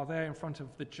and you are there in front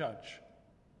of the judge,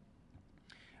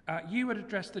 you would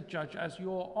address the judge as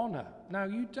your honour. Now,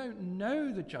 you don't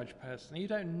know the judge personally. You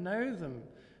don't know them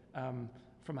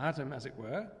from Adam, as it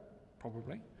were,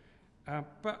 probably.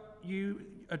 But you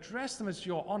address them as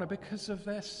your honour because of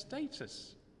their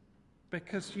status,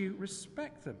 because you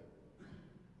respect them.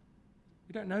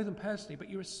 You don't know them personally, but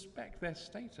you respect their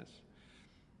status.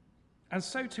 And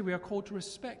so too we are called to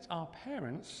respect our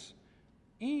parents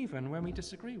even when we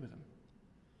disagree with them.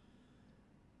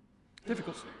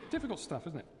 Difficult stuff,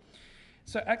 isn't it?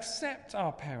 So accept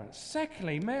our parents.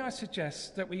 Secondly, may I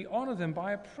suggest that we honour them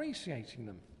by appreciating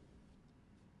them.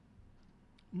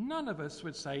 None of us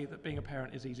would say that being a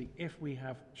parent is easy if we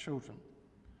have children.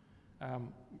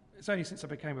 It's only since I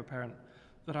became a parent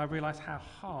that I realised how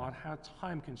hard, how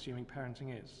time-consuming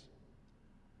parenting is.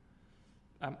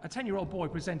 A 10-year-old boy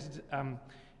presented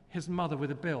his mother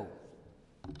with a bill.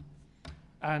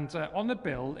 And on the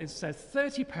bill it says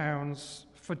 £30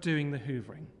 for doing the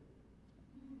hoovering.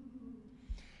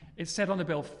 It said on the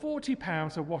bill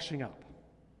 £40 for washing up.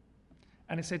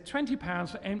 And it said £20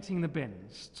 for emptying the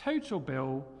bins. Total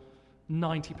bill,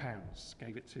 £90.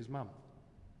 Gave it to his mum.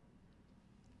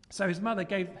 So his mother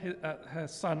gave her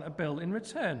son a bill in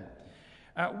return.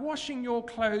 Washing your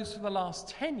clothes for the last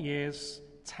 10 years,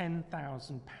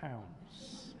 £10,000.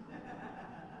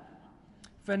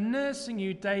 For nursing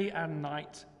you day and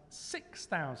night,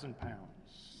 £6,000.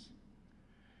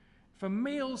 For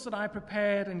meals that I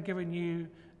prepared and given you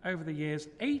over the years,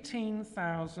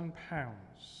 £18,000.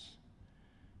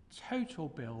 Total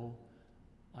bill,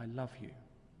 I love you.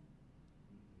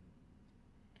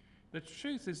 The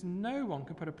truth is, no one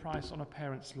can put a price on a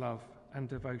parent's love and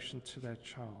devotion to their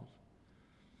child.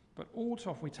 But all too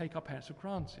often we take our parents for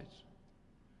granted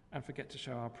and forget to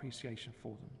show our appreciation for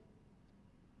them.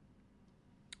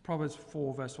 Proverbs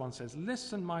 4 verse 1 says,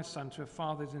 "Listen, my son, to a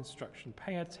father's instruction.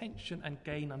 Pay attention and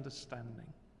gain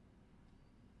understanding."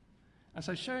 And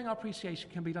so showing our appreciation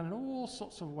can be done in all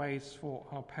sorts of ways for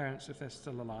our parents if they're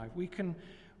still alive. We can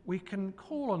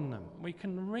call on them, we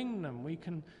can ring them, we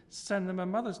can send them a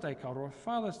Mother's Day card or a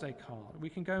Father's Day card. We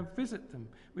can go and visit them.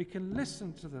 We can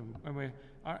listen to them when we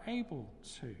are able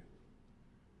to.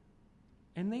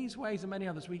 In these ways and many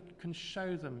others, we can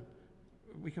show them,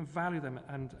 we can value them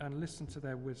and listen to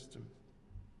their wisdom.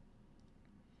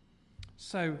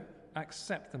 So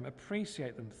accept them,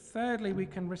 appreciate them. Thirdly, we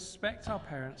can respect our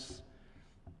parents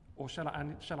or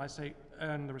shall I say,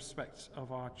 earn the respect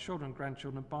of our children and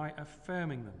grandchildren by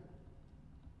affirming them.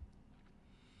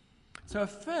 So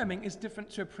affirming is different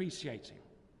to appreciating.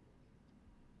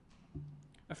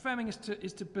 Affirming is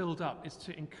to build up, is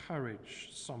to encourage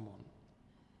someone.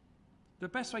 The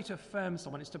best way to affirm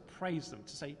someone is to praise them,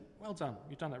 to say, well done,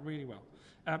 you've done that really well.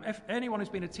 If anyone who's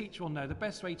been a teacher will know, the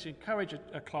best way to encourage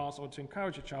a class or to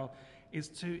encourage a child is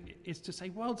to say,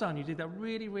 well done, you did that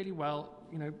really, really well,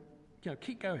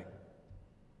 keep going.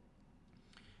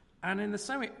 And in the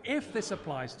same way, if this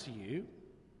applies to you,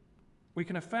 we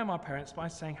can affirm our parents by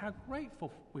saying how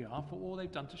grateful we are for all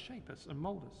they've done to shape us and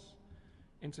mould us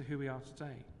into who we are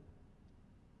today.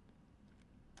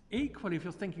 Equally, if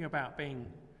you're thinking about being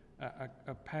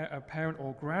a parent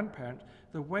or grandparent,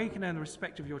 the way you can earn the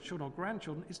respect of your children or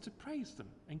grandchildren is to praise them,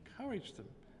 encourage them,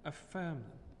 affirm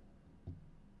them.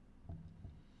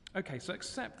 Okay, so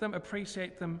accept them,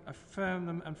 appreciate them, affirm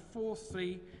them, and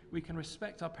fourthly, we can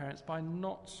respect our parents by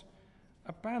not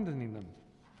abandoning them.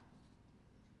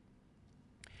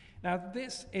 Now,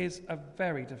 this is a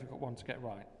very difficult one to get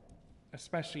right,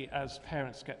 especially as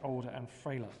parents get older and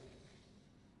frailer.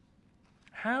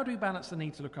 How do we balance the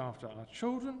need to look after our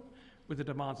children with the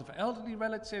demands of elderly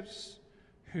relatives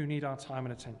who need our time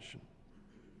and attention?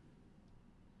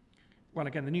 Well,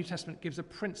 again, the New Testament gives a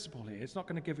principle here. It's not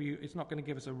going to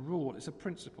give us a rule, it's a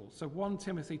principle. So 1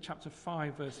 Timothy chapter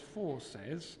 5 verse 4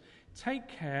 says, "Take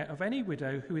care of any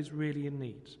widow who is really in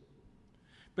need.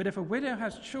 But if a widow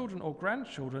has children or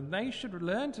grandchildren, they should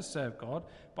learn to serve God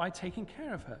by taking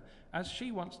care of her, as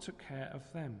she once took care of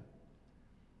them."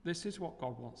 This is what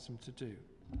God wants them to do.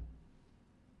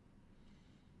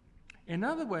 In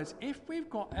other words, if we've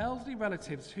got elderly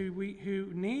relatives who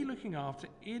need looking after,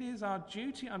 it is our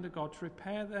duty under God to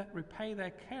repay their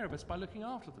care of us by looking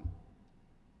after them.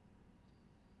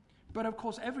 But of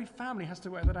course, every family has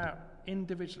to work that out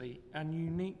individually and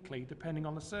uniquely, depending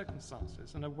on the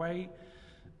circumstances, in a way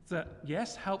that,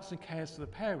 yes, helps and cares for the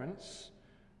parents,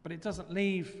 but it doesn't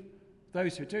leave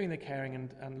those who are doing the caring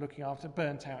and looking after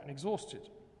burnt out and exhausted.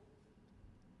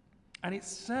 And it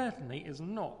certainly is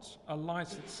not a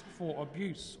license for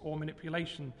abuse or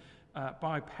manipulation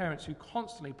by parents who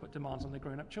constantly put demands on their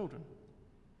grown-up children.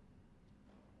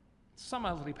 Some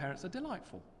elderly parents are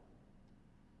delightful.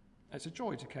 It's a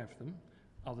joy to care for them.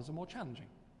 Others are more challenging.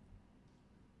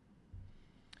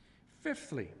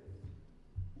 Fifthly,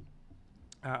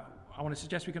 I want to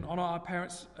suggest we can honour our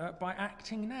parents by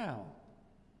acting now.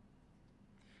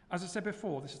 As I said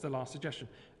before, this is the last suggestion.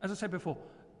 As I said before,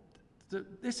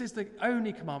 this is the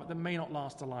only commandment that may not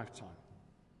last a lifetime.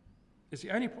 It's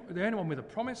the only one with a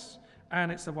promise,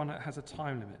 and it's the one that has a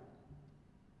time limit.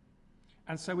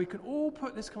 And so we can all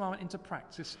put this commandment into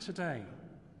practice today.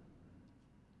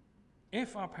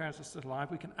 If our parents are still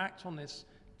alive, we can act on this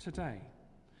today.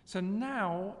 So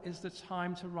now is the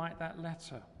time to write that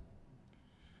letter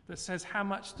that says how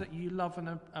much that you love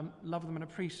them and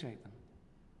appreciate them.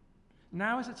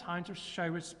 Now is the time to show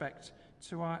respect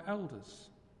to our elders.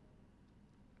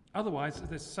 Otherwise,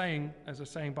 as a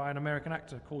saying by an American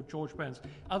actor called George Burns,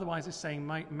 otherwise this saying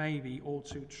may be all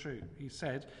too true. He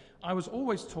said, "I was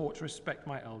always taught to respect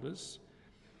my elders,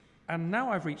 and now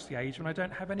I've reached the age when I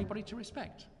don't have anybody to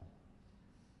respect."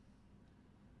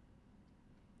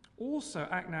 Also,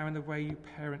 act now in the way you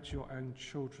parent your own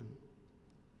children.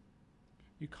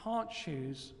 You can't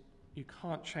choose, you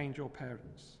can't change your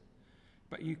parents,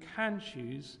 but you can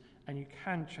choose and you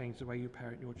can change the way you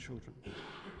parent your children,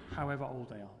 however old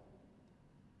they are.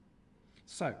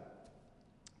 So,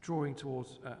 drawing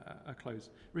towards a close.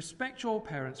 Respect your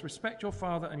parents, respect your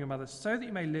father and your mother, so that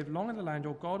you may live long in the land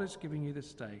your God is giving you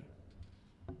this day.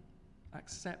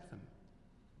 Accept them,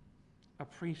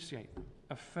 appreciate them,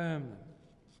 affirm them.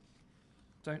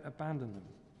 Don't abandon them,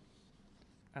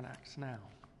 and act now.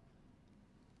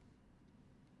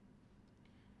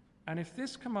 And if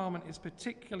this commandment is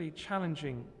particularly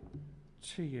challenging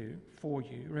for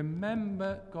you,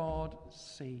 remember God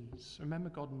sees. Remember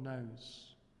God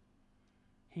knows.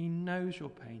 He knows your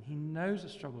pain. He knows the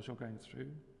struggles you're going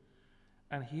through.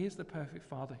 And He is the perfect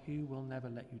Father who will never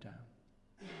let you down.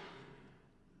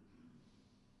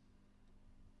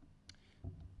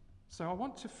 So I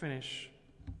want to finish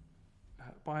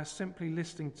by simply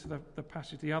listening to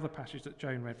the other passage that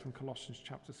Joan read from Colossians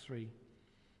chapter 3,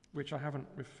 which I haven't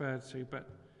referred to, but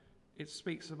it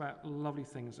speaks about lovely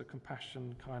things of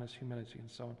compassion, kindness, humility, and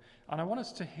so on. And I want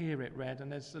us to hear it read,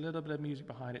 and there's a little bit of music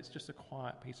behind it. It's just a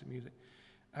quiet piece of music.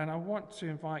 And I want to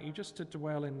invite you just to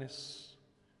dwell in this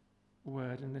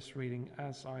word, in this reading,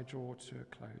 as I draw to a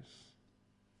close.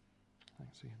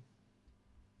 Thanks, Ian.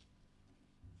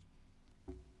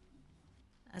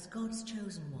 As God's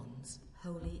chosen ones,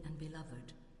 holy and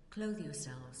beloved, clothe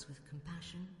yourselves with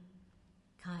compassion,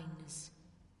 kindness,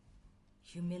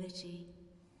 humility,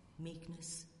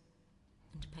 meekness,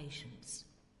 and patience.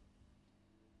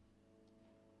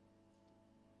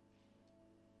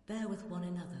 Bear with one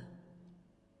another,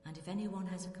 and if anyone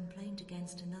has a complaint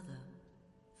against another,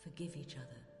 forgive each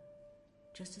other,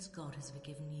 just as God has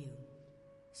forgiven you,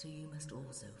 so you must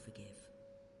also forgive.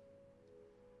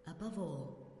 Above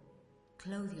all,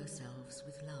 clothe yourselves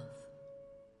with love,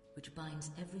 which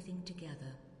binds everything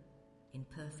together in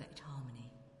perfect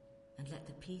harmony, and let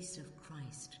the peace of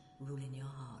Christ rule in your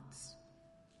hearts.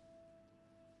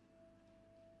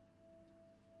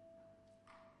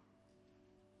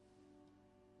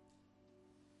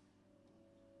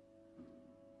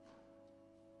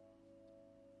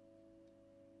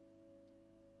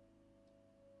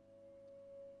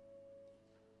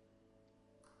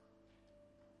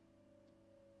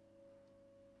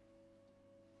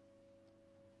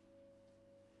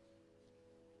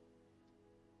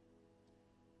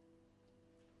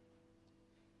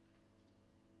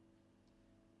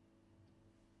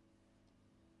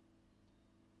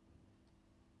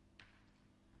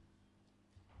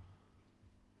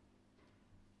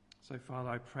 So, Father,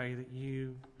 I pray that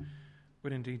you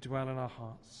would indeed dwell in our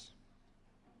hearts,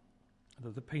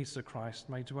 that the peace of Christ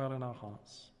may dwell in our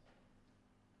hearts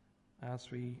as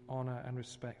we honour and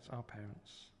respect our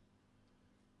parents.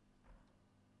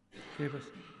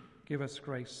 Give us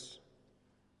grace,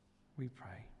 we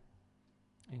pray.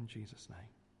 In Jesus' name.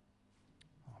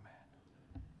 Amen.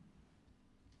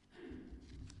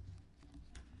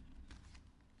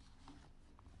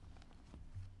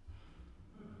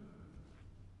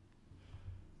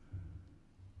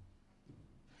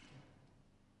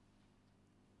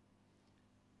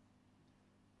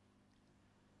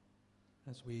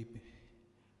 As we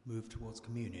move towards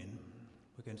communion,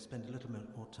 we're going to spend a little bit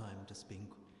more time just being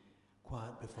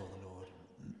quiet before the Lord.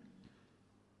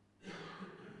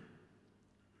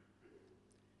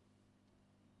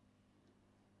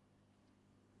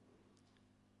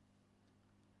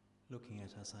 Looking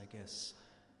at us, I guess,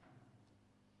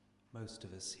 most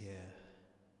of us here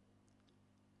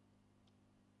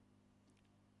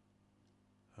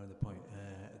are at the point,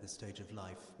 at the stage of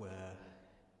life where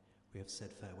we have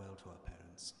said farewell to our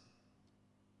parents.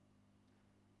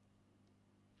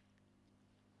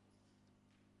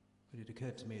 But it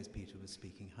occurred to me as Peter was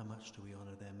speaking, how much do we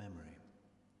honour their memory?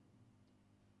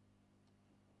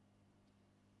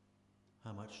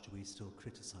 How much do we still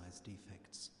criticise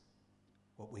defects,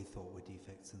 what we thought were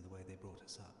defects in the way they brought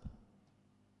us up?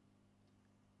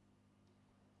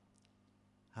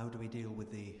 How do we deal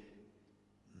with the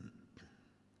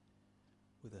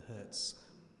hurts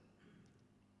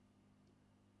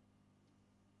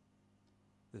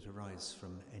that arise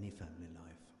from any family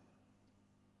life?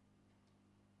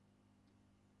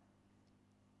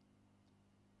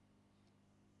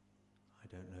 I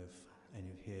don't know if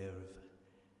any of here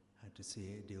have had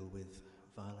to deal with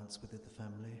violence within the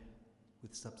family,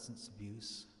 with substance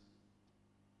abuse,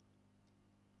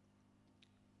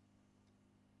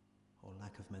 or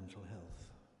lack of mental health.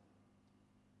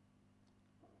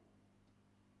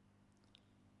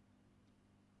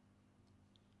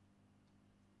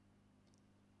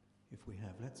 If we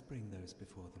have, let's bring those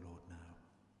before the Lord now.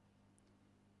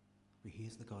 For He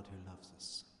is the God who loves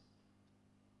us,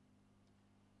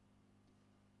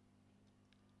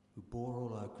 who bore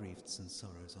all our griefs and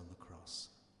sorrows on the cross,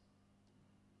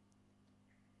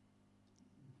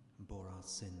 and bore our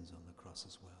sins on the cross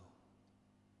as well.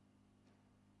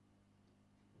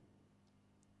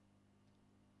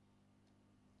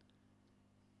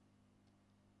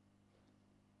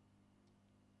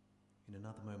 In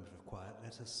another moment of quiet,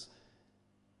 let us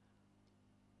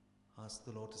ask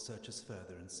the Lord to search us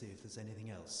further and see if there's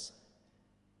anything else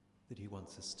that He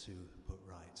wants us to put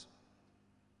right.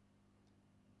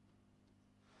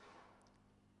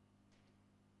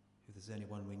 If there's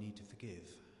anyone we need to forgive.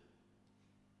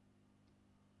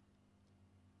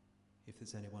 If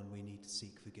there's anyone we need to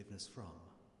seek forgiveness from.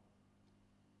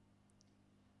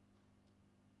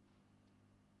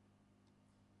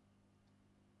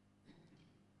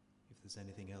 If there's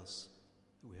anything else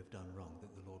that we have done wrong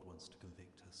that the Lord wants to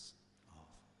convict us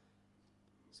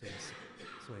of.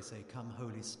 So I say, come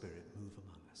Holy Spirit, move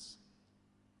among us.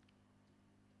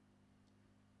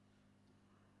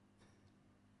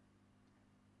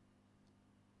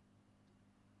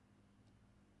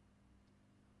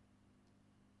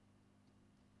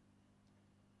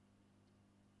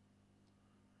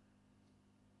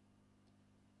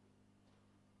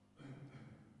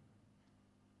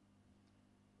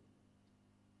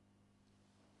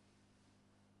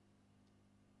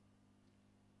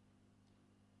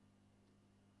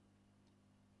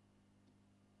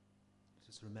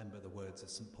 Just remember the words of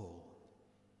St. Paul.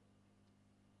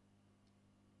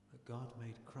 That God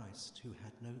made Christ, who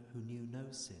knew no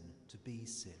sin, to be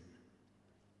sin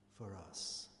for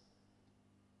us,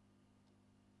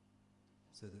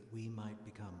 so that we might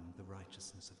become the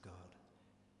righteousness of God.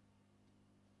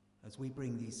 As we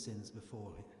bring these sins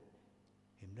before him,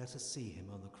 let us see him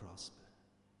on the cross,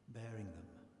 bearing them,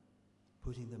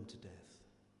 putting them to death,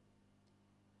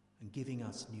 and giving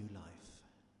us new life.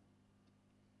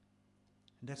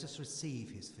 And let us receive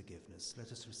his forgiveness.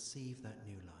 Let us receive that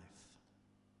new life.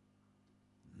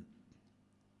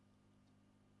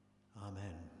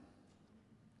 Amen.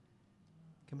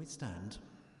 Can we stand?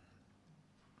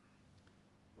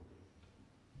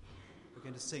 We're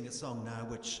going to sing a song now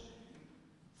which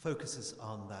focuses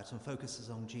on that and focuses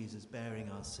on Jesus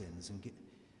bearing our sins and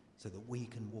so that we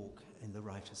can walk in the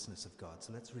righteousness of God.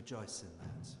 So let's rejoice in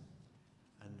that.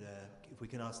 And if we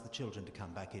can ask the children to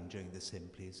come back in during this hymn,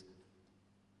 please.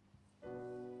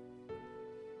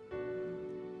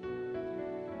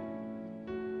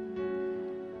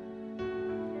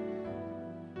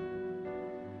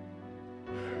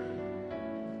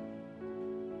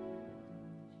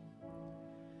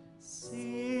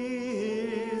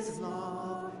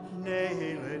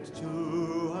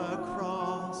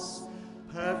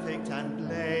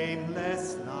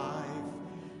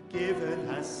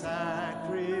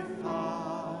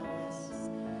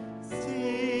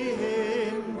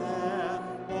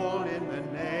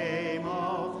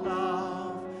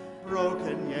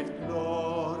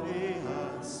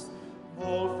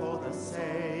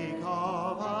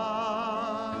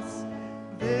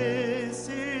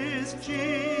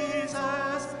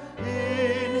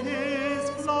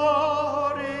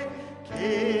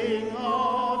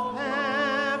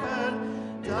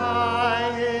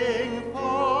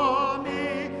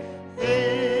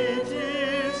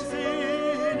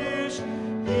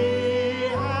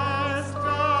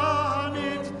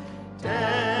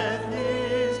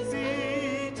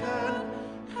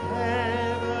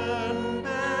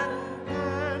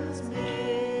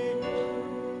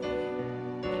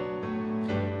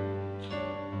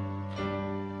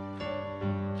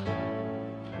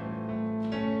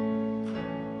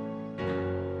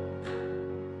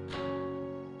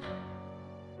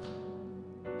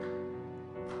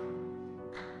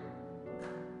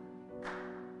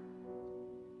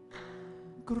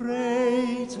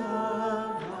 Greater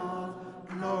love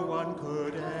no one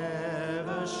could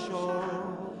ever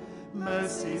show,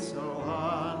 mercy so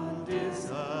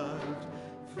undeserved,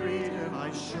 freedom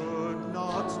I should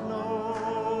not know.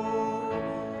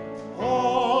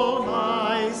 All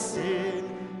my sin,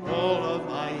 all of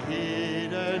my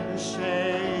hidden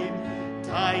shame,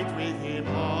 died with him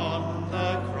on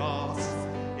the cross,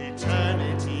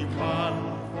 eternity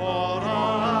won for us.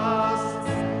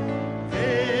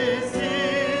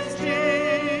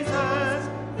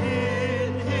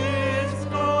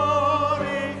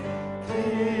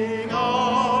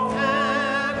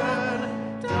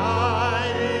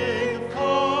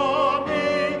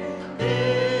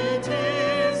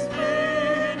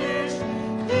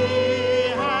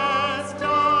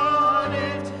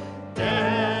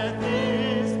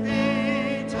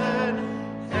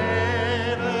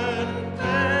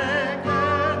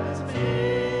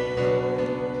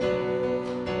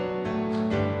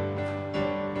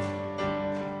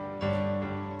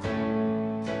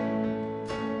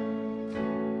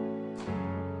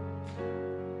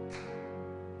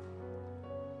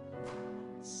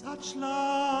 Such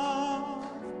love,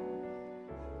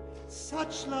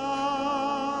 such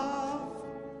love,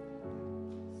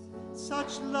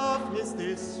 such love is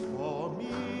this for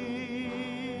me.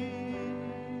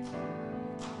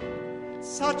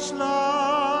 Such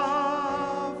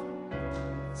love,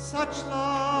 such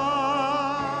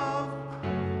love,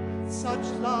 such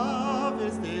love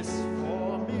is this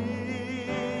for me.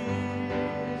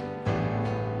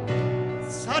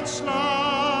 Such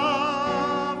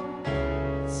love,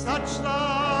 such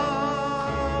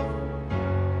love,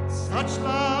 such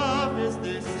love is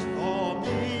this for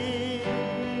me.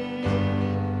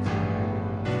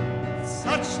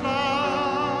 Such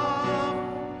love,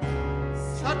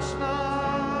 such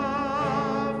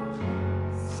love,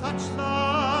 such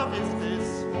love is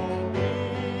this for me.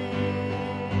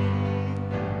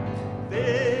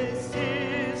 This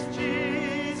is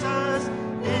Jesus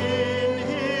in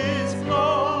his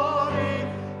glory,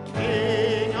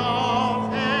 King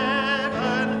of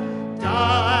heaven,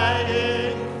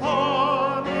 dying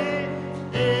for me.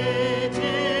 It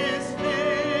is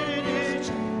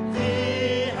finished,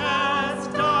 he has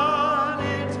done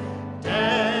it.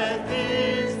 Death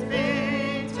is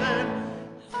beaten,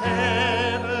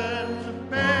 heaven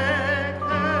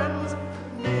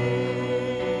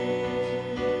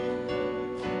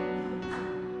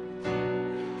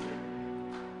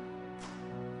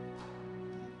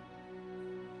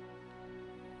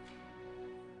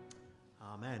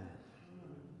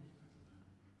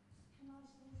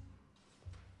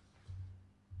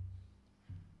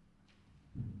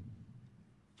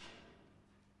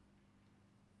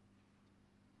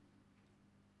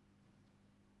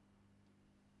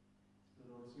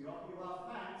We offer you our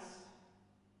thanks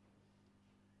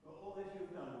for all that you've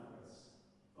done for us,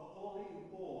 for all that you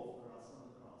bore for us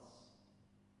on the cross.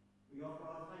 We offer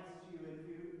our thanks to you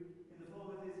in the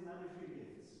form of these mandatory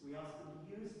gifts. We ask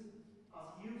you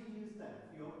to use them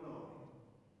for your glory.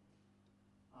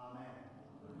 Amen.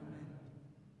 Amen.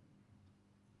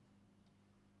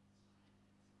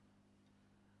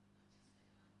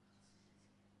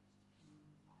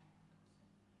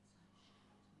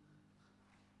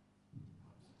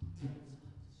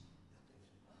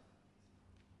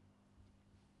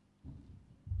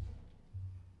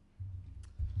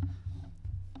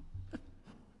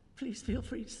 Please feel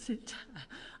free to sit down.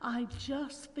 I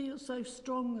just feel so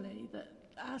strongly that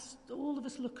as all of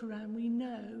us look around, we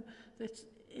know that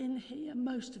in here,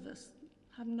 most of us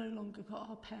have no longer got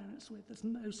our parents with us,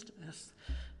 most of us.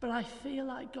 But I feel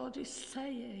like God is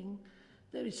saying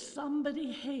there is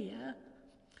somebody here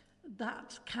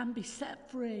that can be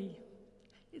set free.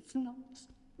 It's not,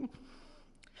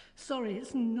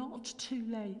 it's not too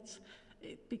late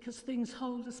because things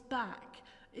hold us back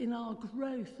in our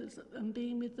growth and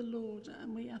being with the Lord,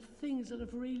 and we have things that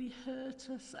have really hurt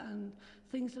us and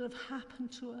things that have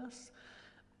happened to us.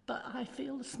 But I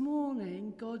feel this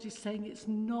morning God is saying it's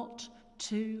not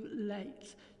too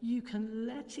late. You can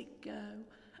let it go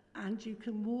and you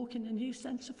can walk in a new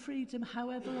sense of freedom,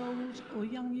 however old or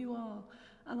young you are.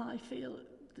 And I feel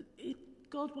that if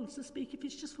God wants to speak, if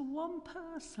it's just for one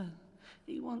person,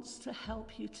 he wants to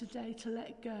help you today to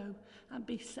let go and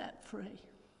be set free.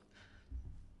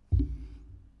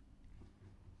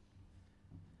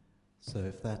 So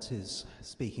if that is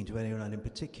speaking to anyone in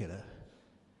particular,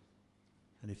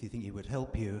 and if you think it would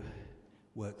help you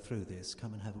work through this,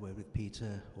 come and have a word with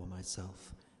Peter or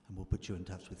myself, and we'll put you in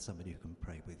touch with somebody who can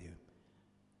pray with you.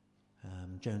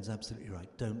 Joan's absolutely right.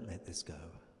 Don't let this go.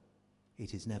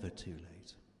 It is never too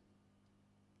late.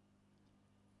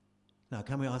 Now,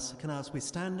 can I ask we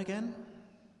stand again?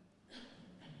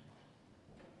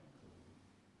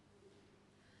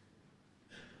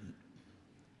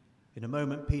 In a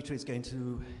moment, Peter is going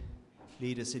to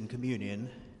lead us in communion.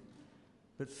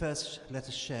 But first, let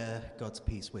us share God's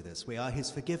peace with us. We are his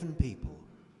forgiven people.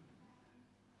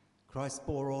 Christ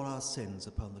bore all our sins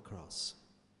upon the cross.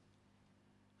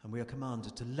 And we are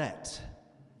commanded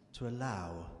to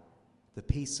allow the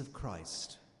peace of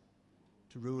Christ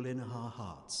to rule in our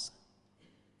hearts.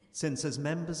 Since as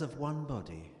members of one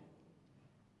body,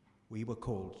 we were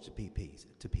called to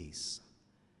peace.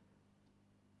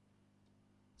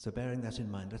 So bearing that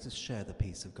in mind, let us share the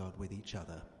peace of God with each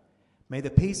other. May the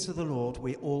peace of the Lord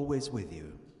be always with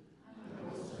you.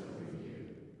 And also with you.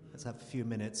 Let's have a few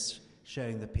minutes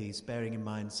sharing the peace, bearing in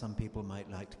mind some people might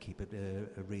like to keep it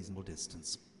a reasonable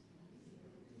distance.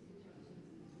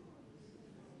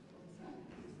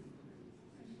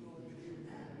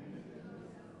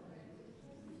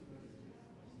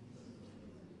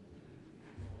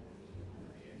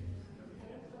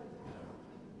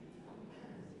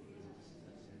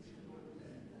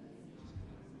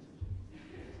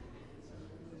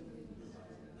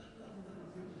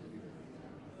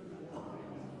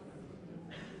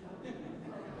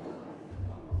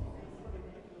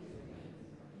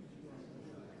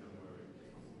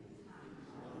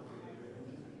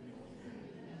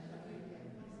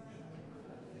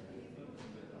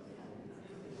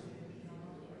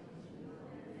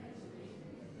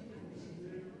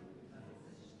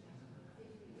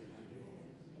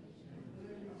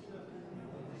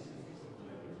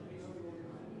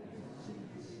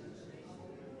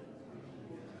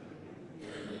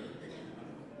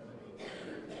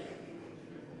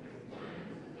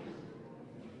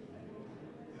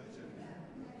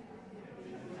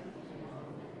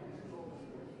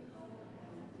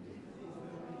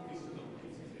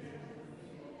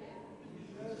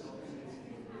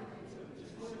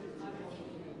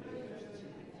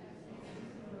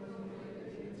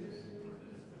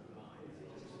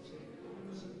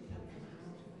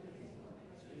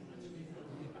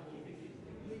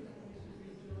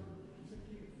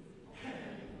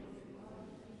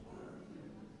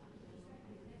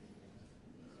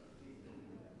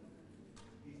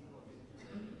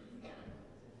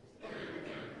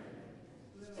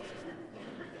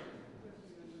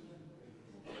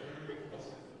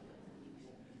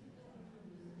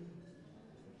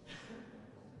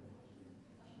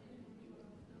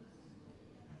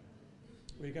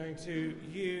 We're going to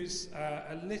use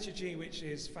a liturgy which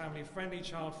is family-friendly,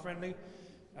 child-friendly,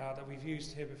 that we've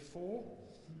used here before.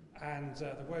 And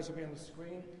the words will be on the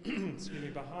screen, excuse me,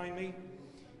 behind me.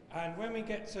 And when we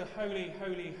get to Holy,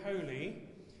 Holy, Holy,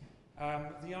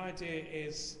 the idea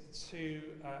is to,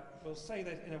 we'll say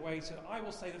that in a way, I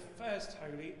will say the first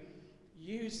holy,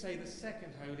 You say the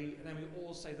second holy, and then we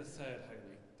all say the third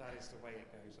holy. That is the way it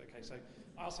goes. Okay, so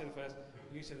I'll say the first,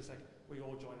 you say the second, we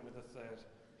all join in with the third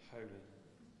holy.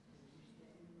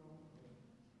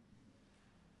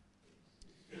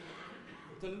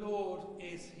 The Lord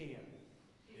is here.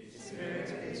 His Spirit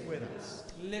is with us.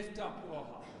 Lift up your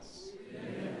hearts.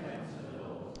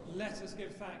 Let us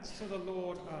give thanks to the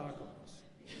Lord our God.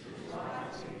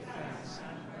 Thanks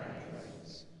and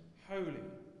praise. Holy.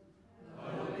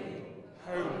 Holy.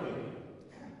 Holy.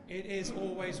 It is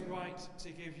always right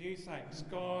to give you thanks,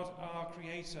 God our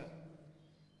Creator,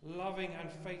 loving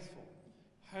and faithful,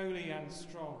 holy and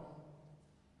strong.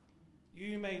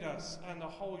 You made us and the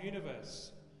whole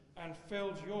universe and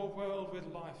filled your world with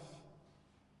life.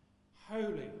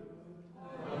 Holy.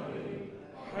 Holy.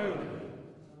 Holy.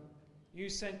 You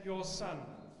sent your Son,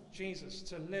 Jesus,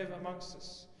 to live amongst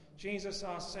us. Jesus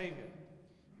our Saviour,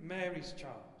 Mary's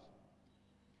child.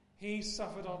 He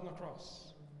suffered on the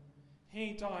cross.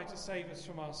 He died to save us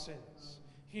from our sins.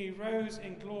 He rose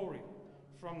in glory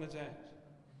from the dead.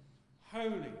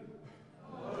 Holy.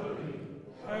 Holy.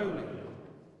 Holy.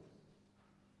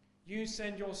 You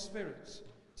send your Spirit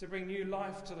to bring new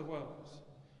life to the world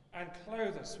and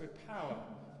clothe us with power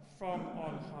from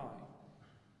on high.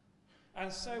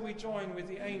 And so we join with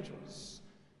the angels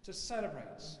to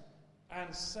celebrate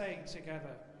and say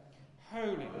together,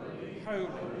 Holy, holy,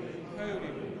 holy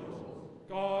Lord,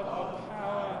 God of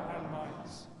power and might.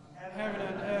 Heaven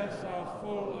and earth are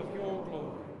full of your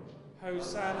glory.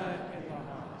 Hosanna in the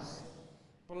highest.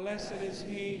 Blessed is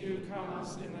he who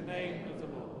comes in the name of the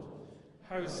Lord.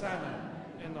 Hosanna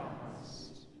in the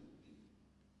highest.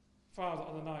 Father,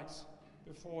 on the night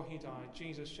before he died,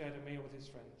 Jesus shared a meal with his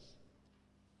friends.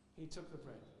 He took the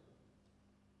bread.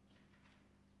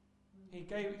 He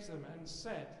gave it to them and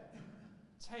said,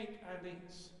 Take and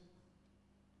eat.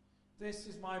 This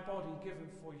is my body given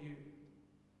for you.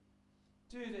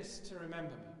 Do this to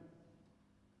remember me.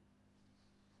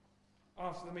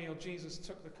 After the meal, Jesus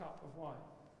took the cup of wine.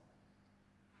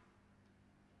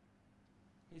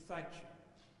 He thanked you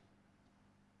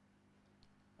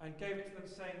and gave it to them,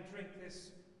 saying, Drink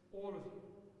this, all of you.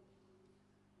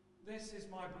 This is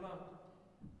my blood,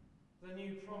 the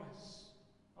new promise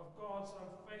of God's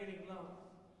unfailing love.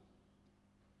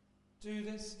 Do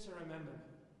this to remember me.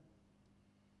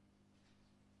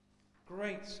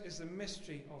 Great is the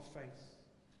mystery of faith.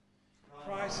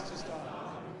 Christ has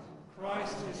died.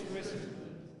 Christ is risen.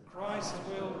 Christ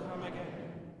will come again.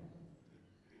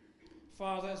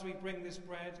 Father, as we bring this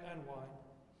bread and wine,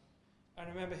 and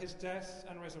remember his death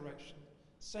and resurrection,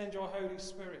 send your Holy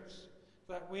Spirit,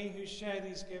 that we who share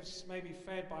these gifts may be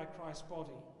fed by Christ's body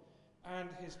and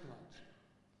his blood.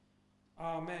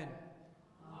 Amen.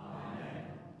 Amen.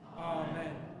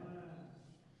 Amen.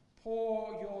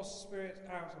 Pour your Spirit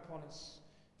out upon us,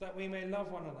 that we may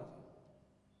love one another,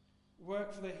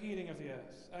 work for the healing of the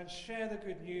earth, and share the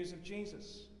good news of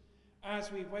Jesus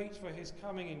as we wait for his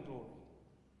coming in glory.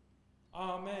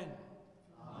 Amen.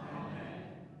 Amen.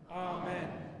 Amen.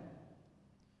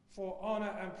 For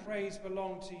honour and praise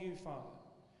belong to you, Father,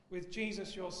 with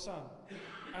Jesus your Son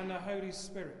and the Holy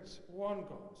Spirit, one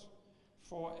God,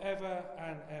 forever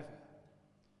and ever.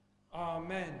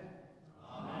 Amen.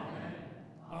 Amen.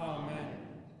 Amen.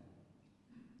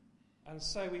 And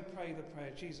so we pray the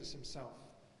prayer Jesus himself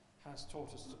has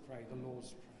taught us to pray, the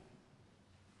Lord's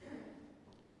Prayer.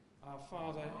 Our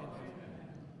Father in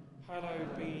heaven,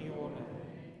 hallowed be your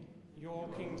name. Your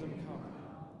kingdom come.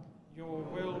 Your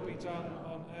will be done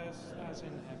on earth as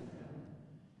in heaven.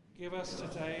 Give us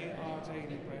today our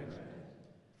daily bread.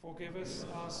 Forgive us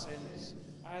our sins,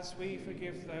 as we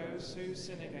forgive those who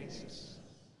sin against us.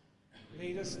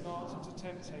 Lead us not into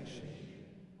temptation,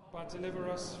 but deliver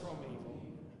us from evil.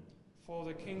 For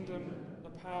the kingdom, the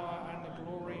power, and the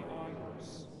glory are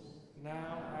yours,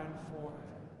 now and forever.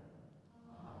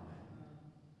 Amen.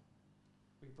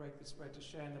 We break this bread to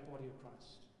share in the body of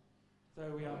Christ.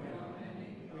 Though we are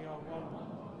many, we are one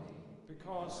body,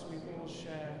 because we all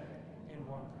share in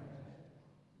one bread.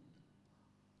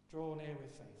 Draw near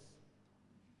with faith.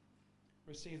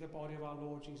 Receive the body of our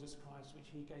Lord Jesus Christ, which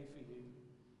he gave for you,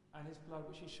 and his blood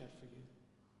which he shed for you.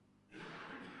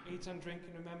 Eat and drink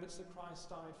in remembrance that Christ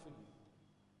died for you,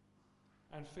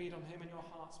 and feed on him in your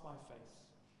hearts by faith,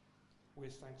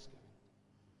 with thanksgiving.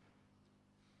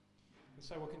 And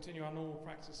so we'll continue our normal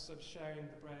practice of sharing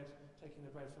the bread, taking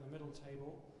the bread from the middle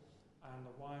table, and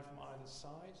the wine from either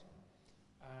side,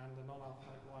 and the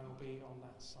non-alcoholic wine will be on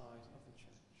that side of the church.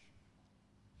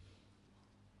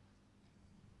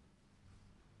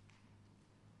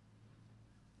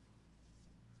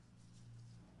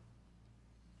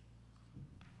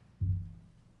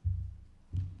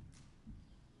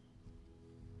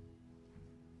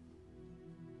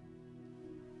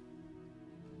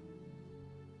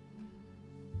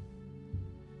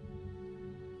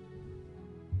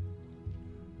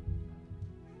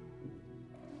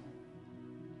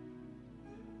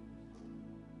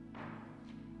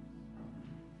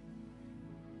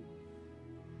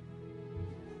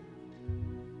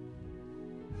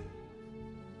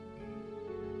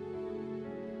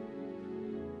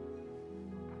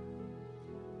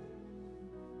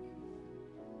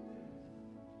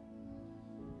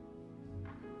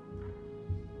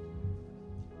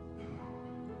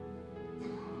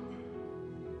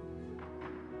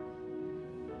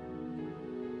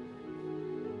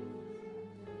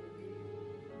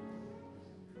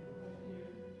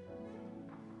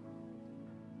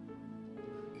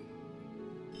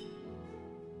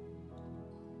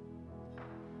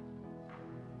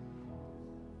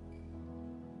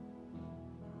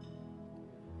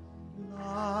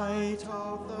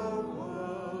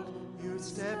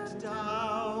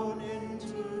 down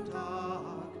into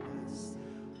darkness.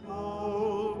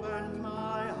 Open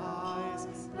my eyes,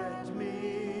 let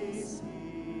me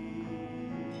see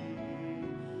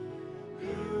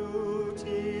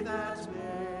beauty that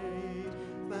made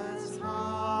this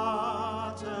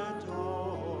heart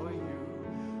adore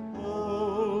you.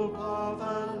 Hope of a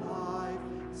life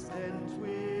spent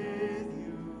with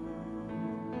you.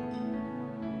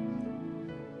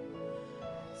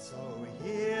 So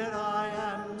here I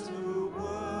am to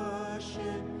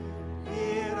worship,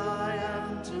 here I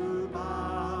am to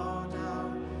bow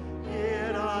down,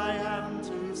 here I am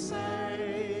to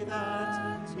say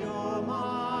that you're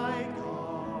my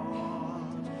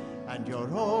God, and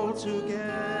you're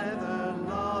altogether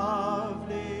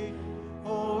lovely,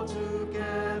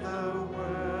 altogether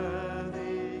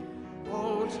worthy,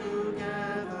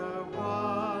 altogether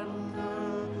wonderful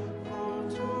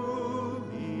to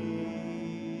me.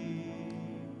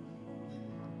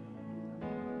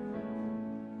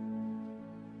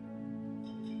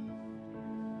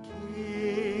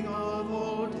 King of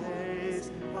all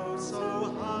days, oh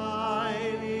so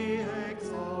highly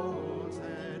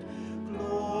exalted,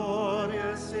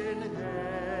 glorious in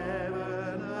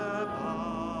heaven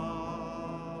above.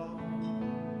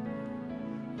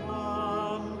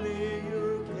 Humbly you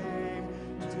came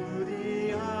to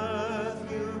the earth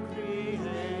you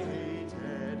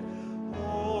created,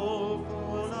 all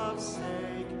for love's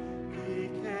sake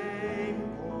became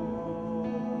poor.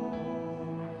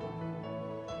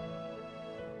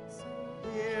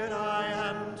 Here I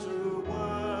am to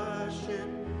worship,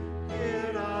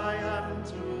 here I am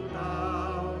to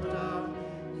bow down,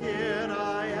 here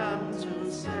I am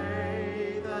to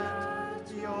say that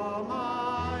you're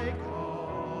my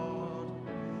God,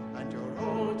 and you're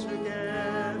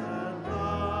altogether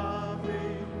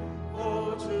lovely,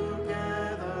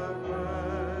 altogether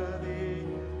worthy,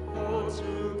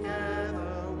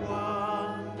 altogether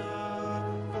wonderful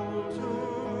to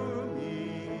me.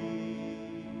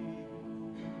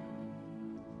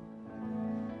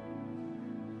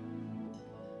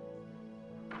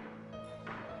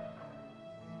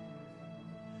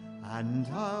 And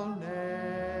I'll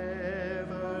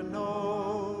never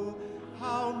know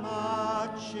how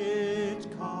much it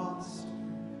cost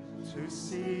to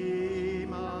see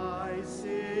my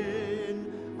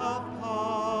sin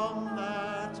upon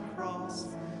that cross.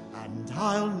 And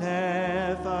I'll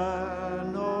never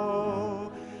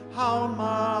know how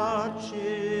much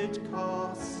it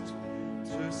cost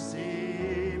to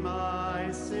see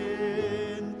my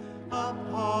sin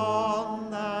upon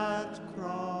that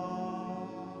cross.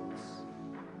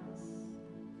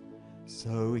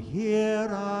 So here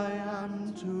I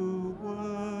am to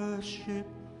worship,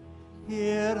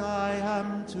 here I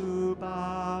am to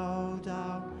bow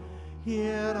down,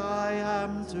 here I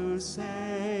am to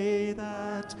say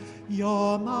that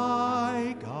you're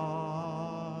my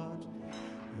God.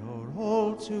 You're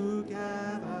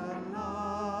altogether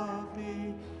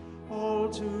lovely,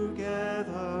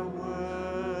 altogether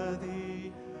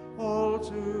worthy,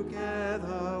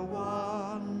 altogether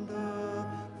wonderful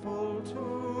to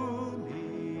me.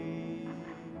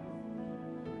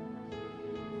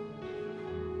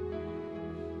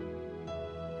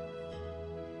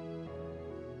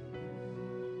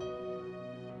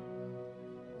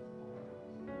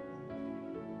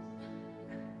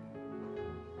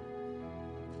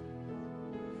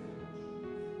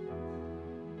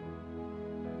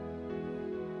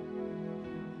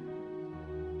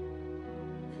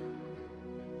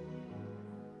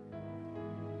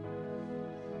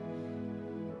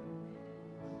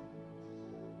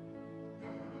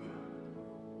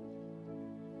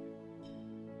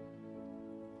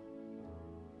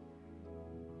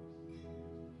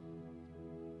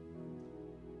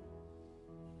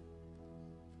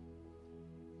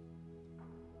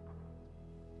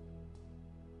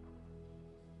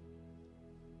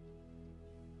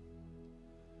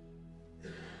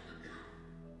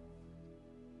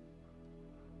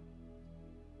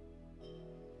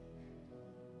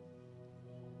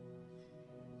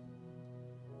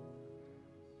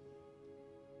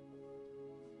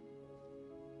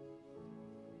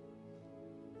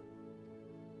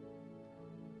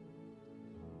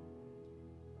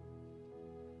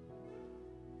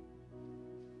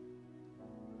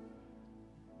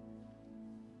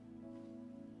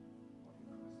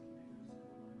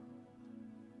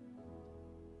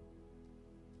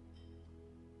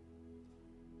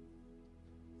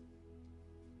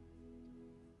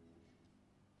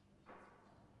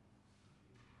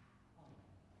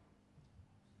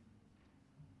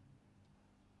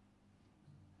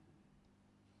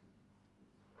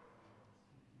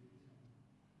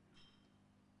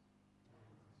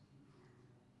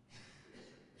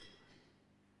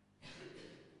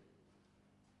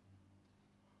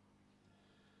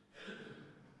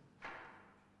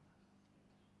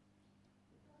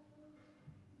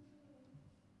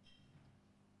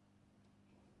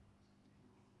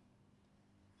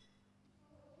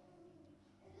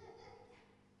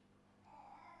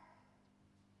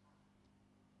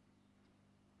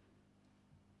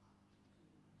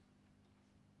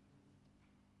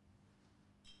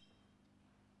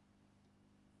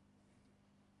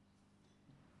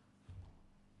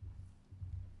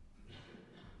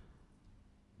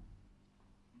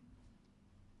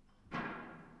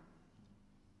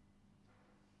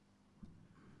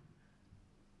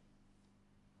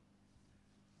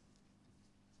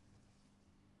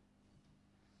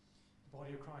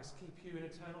 body of Christ keep you in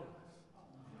eternal life.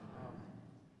 Amen.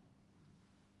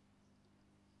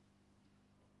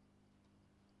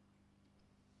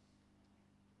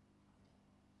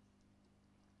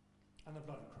 And the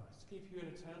blood of Christ keep you in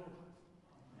eternal life.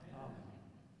 Amen.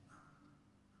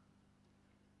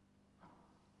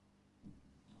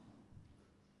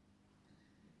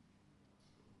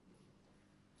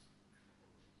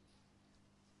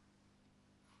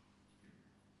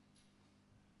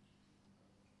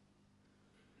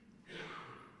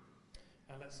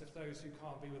 And let's lift those who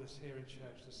can't be with us here in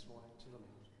church this morning to the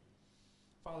Lord.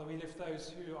 Father, we lift those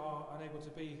who are unable to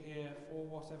be here for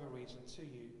whatever reason to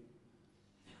you.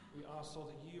 We ask,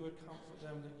 Lord, that you would comfort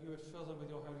them, that you would fill them with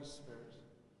your Holy Spirit,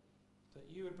 that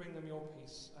you would bring them your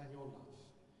peace and your love.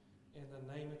 In the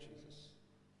name of Jesus.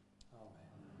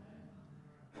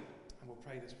 Amen. And we'll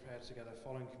pray this prayer together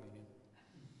following communion.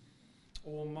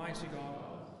 Almighty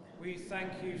God, we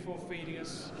thank you for feeding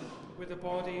us with the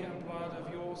body and blood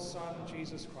of your Son,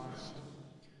 Jesus Christ.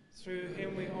 Through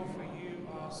him we offer you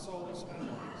our souls and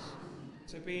bodies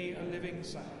to be a living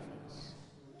sacrifice.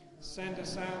 Send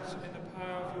us out in the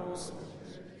power of your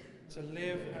Spirit to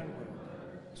live and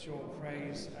work to your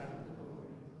praise and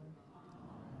glory.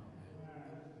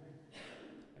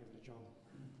 Over to John.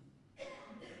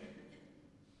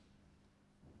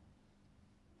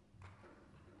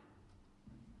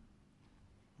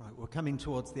 Right, we're coming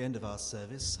towards the end of our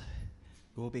service.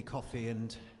 There will be coffee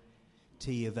and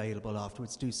tea available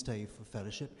afterwards. Do stay for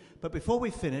fellowship. But before we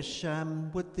finish,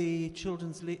 would the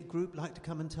children's group like to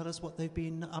come and tell us what they've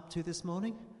been up to this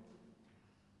morning?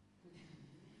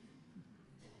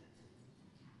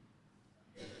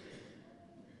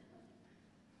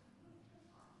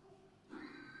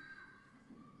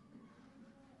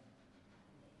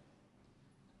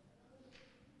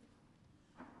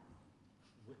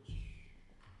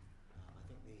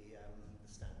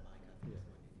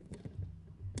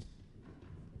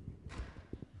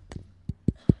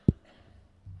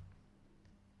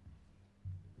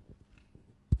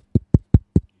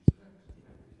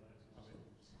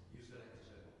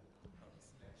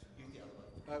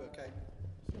 Oh, okay.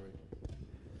 Sorry.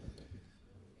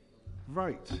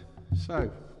 Right.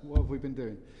 So, what have we been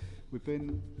doing? We've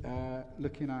been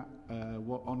looking at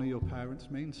what honour your parents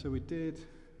means. So we did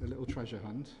a little treasure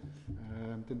hunt,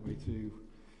 didn't we, to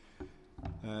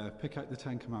pick out the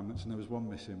 10 Commandments, and there was one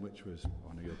missing, which was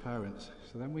honour your parents.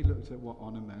 So then we looked at what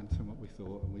honour meant and what we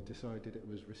thought, and we decided it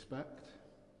was respect.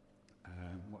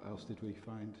 What else did we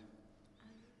find?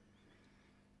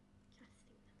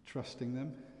 Trusting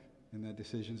them in their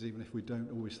decisions, even if we don't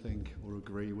always think or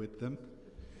agree with them.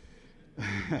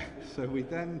 So we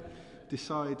then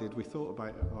decided, we thought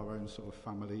about our own sort of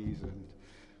families, and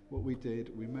what we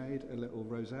did, we made a little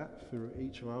rosette for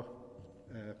each of our,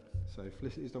 so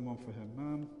Felicity's done one for her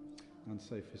mum, and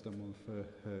Sophie's done one for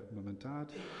her mum and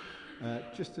dad,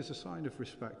 just as a sign of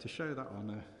respect, to show that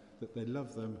honour, that they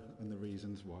love them, and the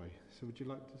reasons why. So would you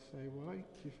like to say why?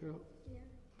 Do you feel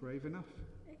brave enough?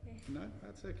 Okay. No,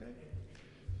 that's okay.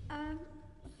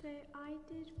 So I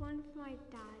did one for my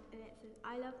dad, and it says,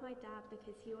 I love my dad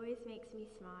because he always makes me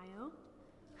smile.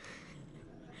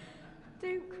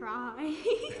 Don't cry.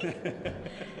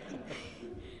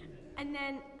 And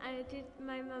then I did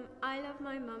my mum, I love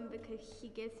my mum because she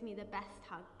gives me the best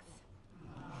hugs.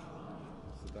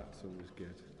 So that's always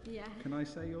good. Yeah. Can I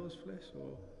say yours, Fliss?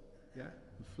 Or yeah?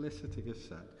 Felicity has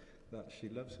said that she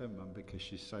loves her mum because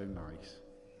she's so nice.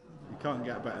 You can't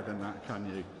get better than that, can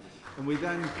you? And we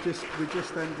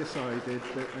just then decided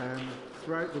that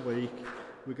throughout the week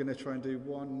we're going to try and do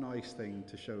one nice thing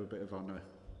to show a bit of honour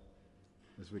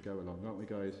as we go along, aren't we,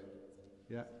 guys?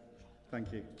 Yeah?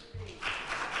 Thank you.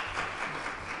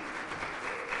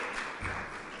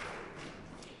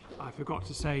 I forgot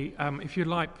to say, if you'd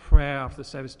like prayer after the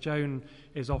service, Joan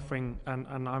is offering,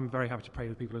 and I'm very happy to pray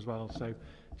with people as well, so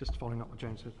just following up what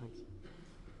Joan said, thanks.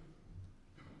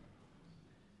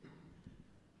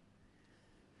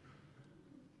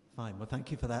 Fine. Well, thank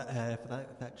you for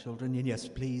that, children. And yes,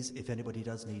 please, if anybody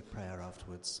does need prayer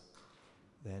afterwards,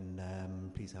 then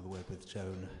please have a word with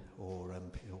Joan or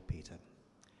Peter.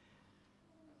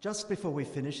 Just before we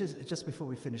finish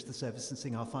the service and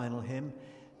sing our final hymn,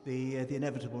 the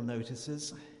inevitable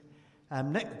notices.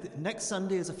 Next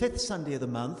Sunday is the 5th Sunday of the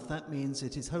month. That means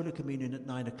it is Holy Communion at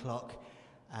 9 o'clock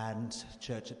and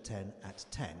church at 10 at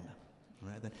 10.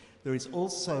 Right, then. There is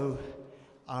also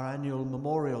our annual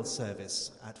memorial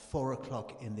service at 4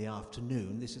 o'clock in the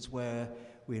afternoon. This is where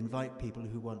we invite people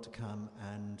who want to come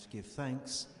and give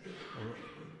thanks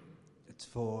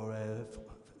for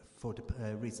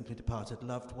recently departed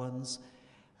loved ones.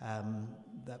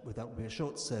 that will be a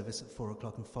short service at 4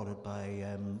 o'clock and followed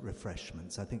by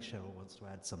refreshments. I think Cheryl wants to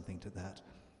add something to that.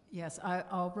 Yes,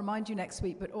 I'll remind you next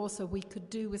week, but also we could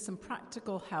do with some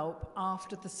practical help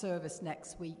after the service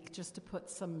next week, just to put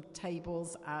some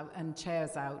tables out and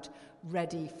chairs out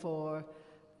ready for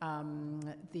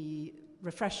the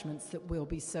refreshments that will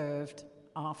be served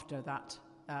after that,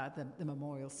 the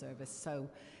memorial service. So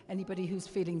anybody who's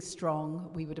feeling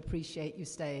strong, we would appreciate you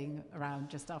staying around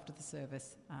just after the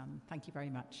service. Thank you very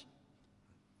much.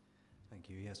 Thank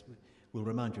you. Yes, we'll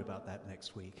remind you about that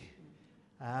next week.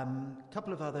 A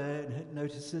couple of other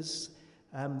notices.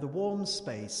 The warm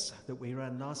space that we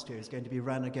ran last year is going to be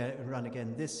run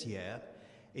again this year.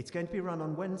 It's going to be run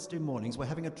on Wednesday mornings. We're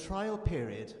having a trial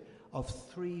period of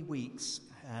 3 weeks,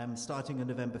 starting on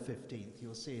November 15th.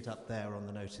 You'll see it up there on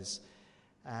the notice.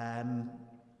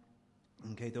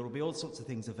 Okay, there will be all sorts of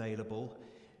things available.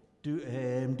 Do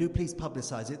please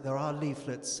publicise it. There are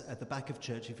leaflets at the back of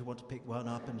church if you want to pick one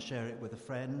up and share it with a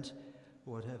friend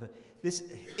or whatever. This,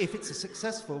 if it's a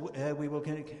successful,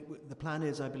 the plan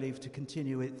is, I believe, to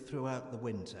continue it throughout the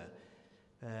winter.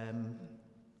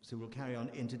 So we'll carry on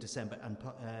into December,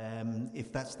 and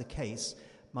if that's the case,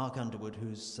 Mark Underwood,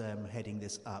 who's heading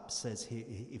this up, says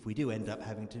if we do end up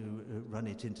having to run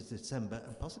it into December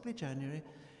and possibly January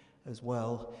as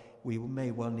well, we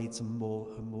may well need some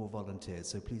more volunteers.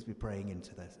 So please be praying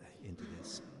into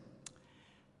this.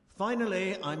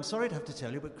 Finally, I'm sorry to have to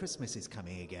tell you, but Christmas is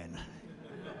coming again.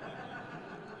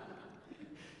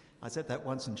 I said that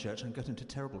once in church and got into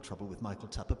terrible trouble with Michael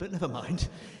Tupper, but never mind.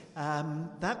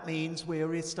 That means we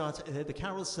restart the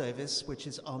carol service, which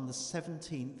is on the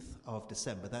 17th of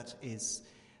December. That is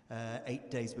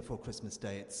 8 days before Christmas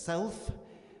Day itself.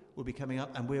 Will be coming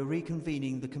up, and we're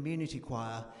reconvening the community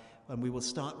choir, and we will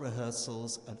start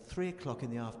rehearsals at 3 o'clock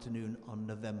in the afternoon on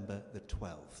November the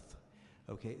 12th.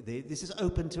 Okay, this is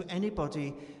open to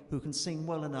anybody who can sing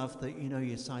well enough that you know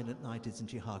your Silent Night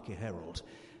isn't your Hark Your Herald.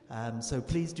 So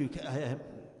please do.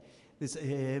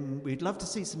 We'd love to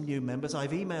see some new members.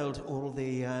 I've emailed all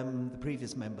the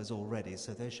previous members already,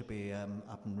 so they should be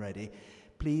up and ready.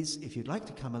 Please, if you'd like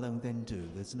to come along, then do.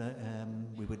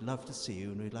 We would love to see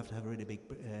you, and we'd love to have a really big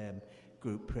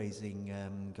group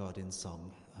praising God in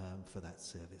song for that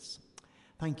service.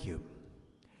 Thank you.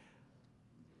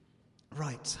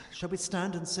 Right, shall we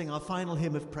stand and sing our final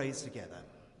hymn of praise together?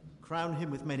 Crown him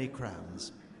with many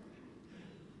crowns.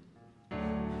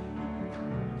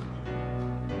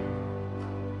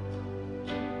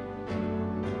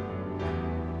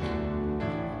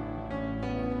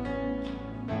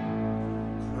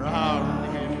 Oh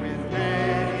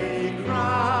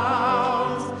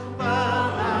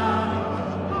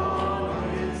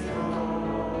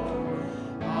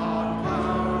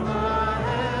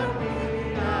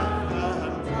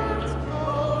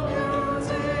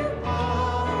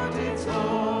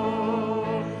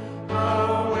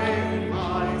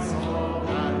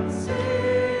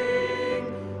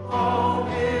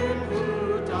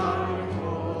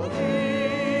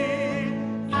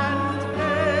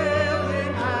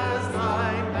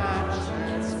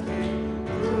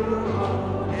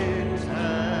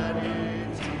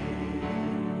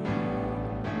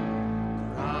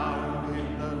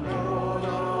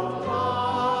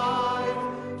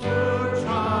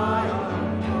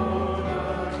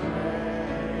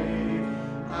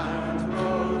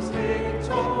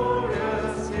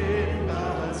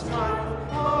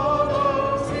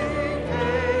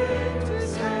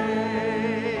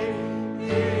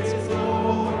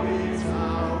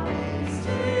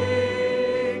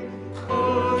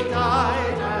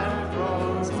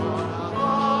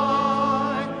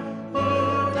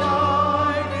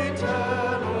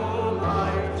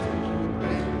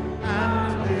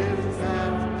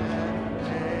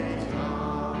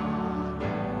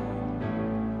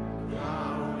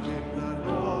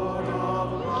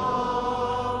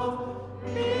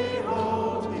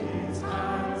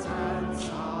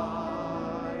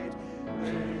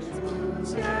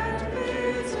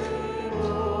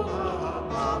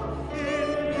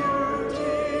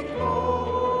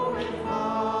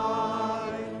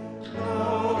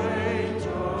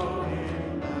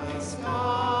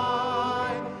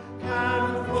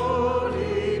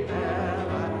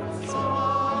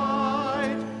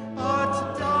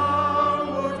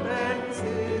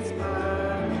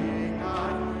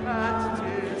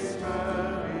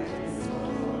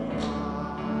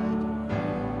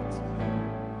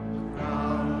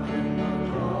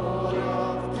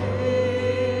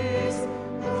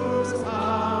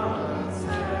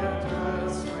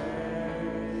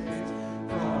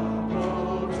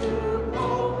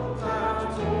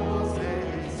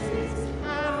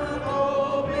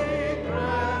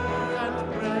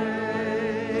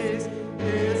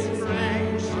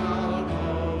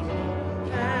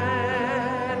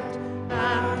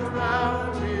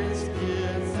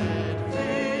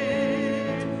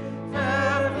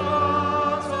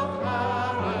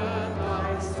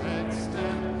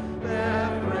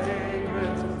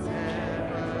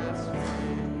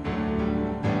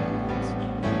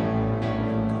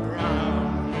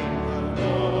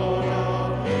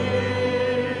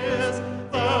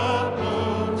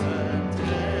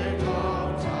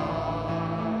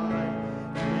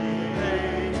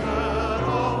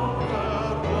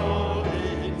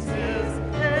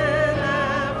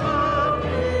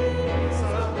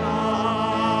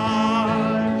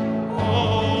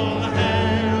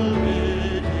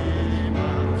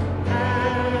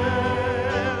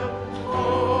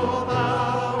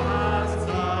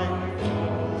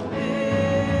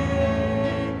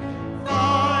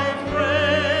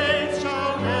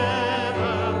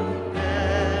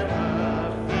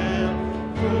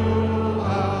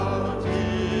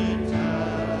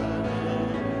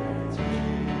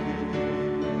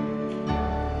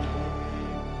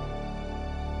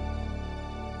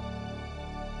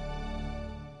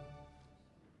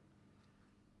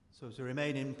So to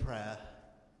remain in prayer.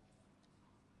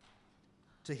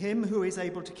 To him who is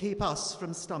able to keep us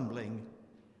from stumbling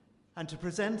and to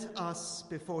present us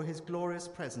before his glorious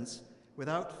presence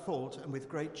without fault and with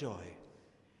great joy.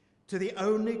 To the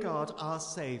only God, our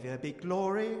Saviour, be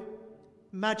glory,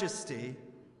 majesty,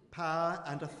 power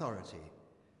and authority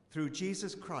through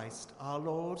Jesus Christ our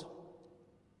Lord,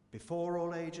 before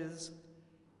all ages,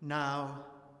 now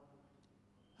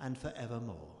and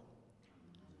forevermore.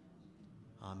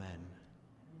 Amen.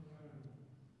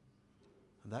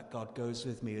 And that God goes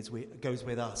with me goes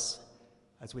with us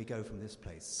as we go from this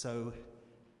place. So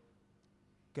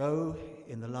go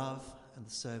in the love and the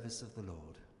service of the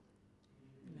Lord.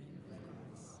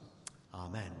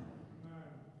 Amen.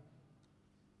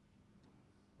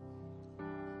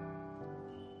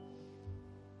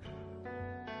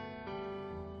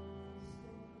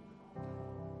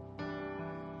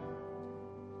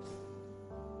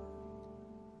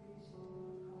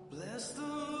 Bless the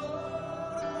Lord,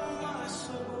 oh my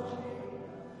soul,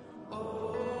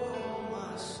 oh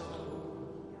my soul,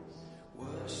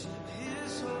 worship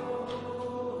his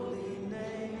holy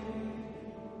name,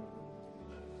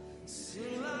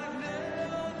 sing like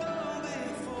never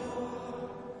before,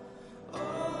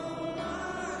 oh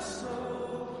my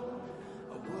soul,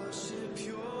 I worship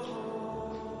your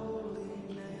holy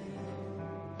name.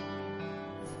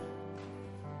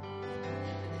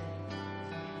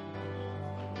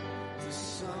 The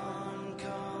sun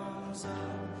comes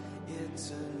up,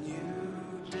 it's a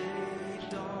new day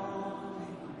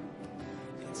dawning.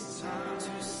 It's time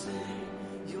to sing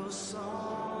your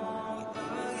song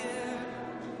again.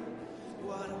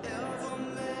 Whatever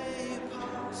may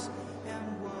pass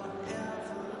and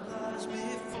whatever lies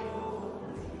before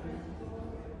me,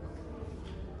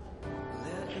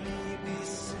 let me be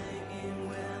singing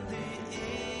when the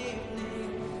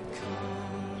evening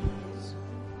comes.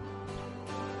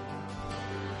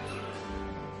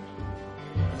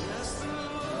 Bless the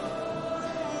Lord,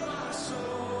 oh my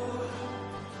soul,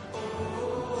 oh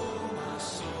my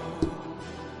soul,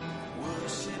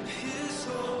 worship his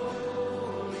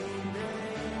holy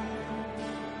name,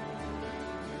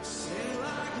 sing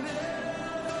like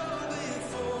never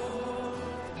before,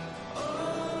 oh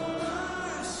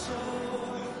my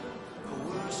soul, I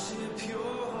worship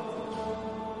your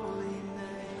holy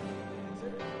name.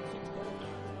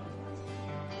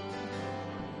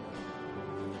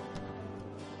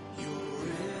 You're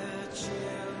rich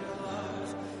in love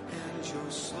and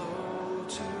you're slow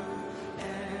to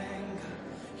anger.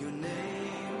 Your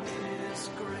name is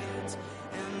great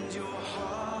and your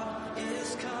heart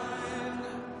is kind.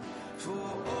 For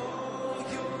all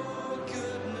your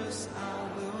goodness I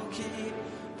will keep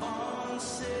on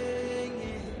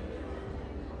singing.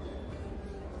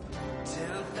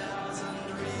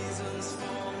 10,000 reasons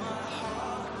for my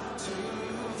heart to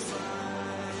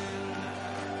find.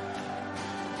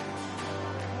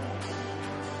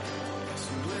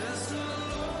 So bless the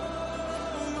Lord,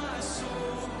 oh my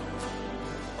soul,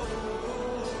 oh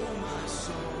my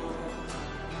soul,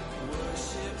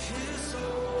 worship his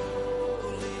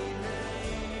holy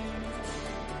name,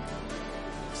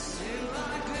 sing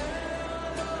like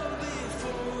never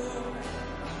before,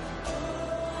 oh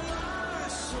my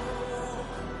soul,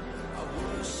 I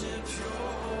worship your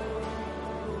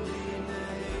holy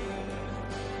name.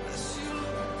 Bless you, Lord.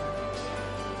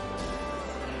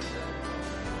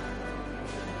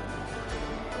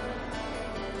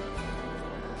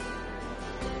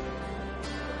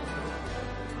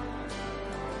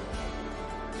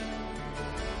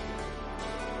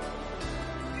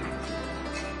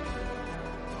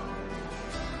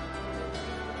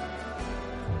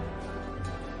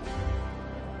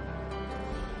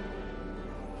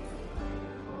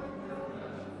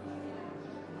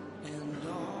 And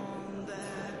on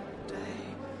that day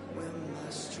when my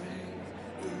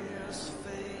strength is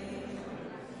failing,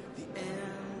 the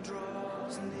end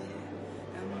draws near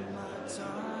and my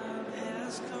time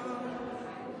has come,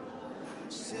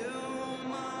 still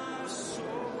my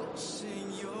soul will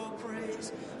sing your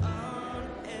praise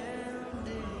unending.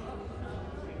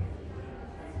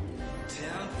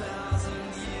 10,000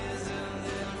 years and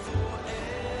then forevermore.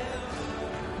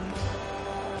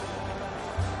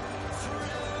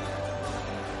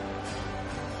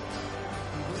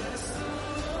 Bless the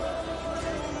Lord,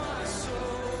 oh my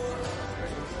soul,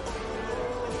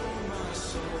 oh my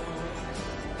soul,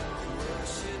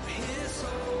 worship his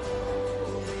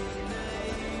holy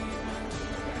name,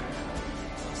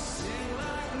 sing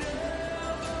like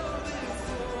never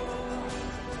before,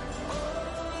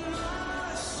 oh my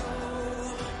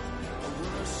soul,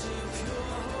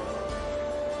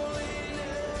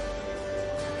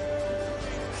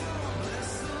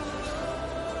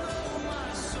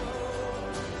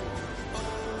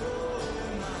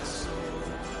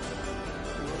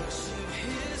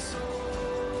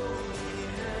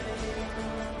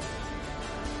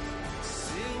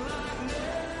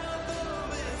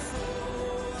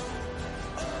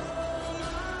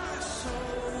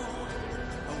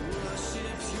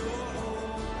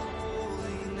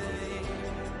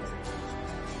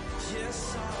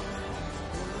 yes, I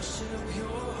worship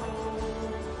your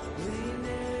holy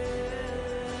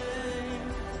name.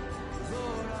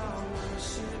 Lord, I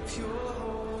worship your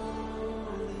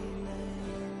holy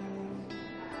name.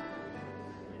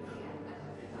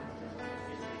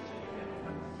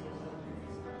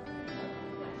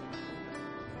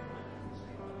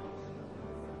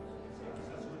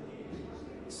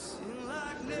 Sing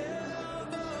like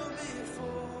never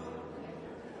before.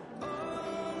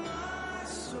 Oh, my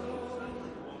soul,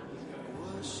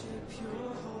 worship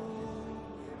your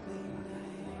holy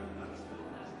name.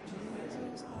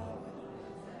 Jesus, I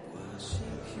will worship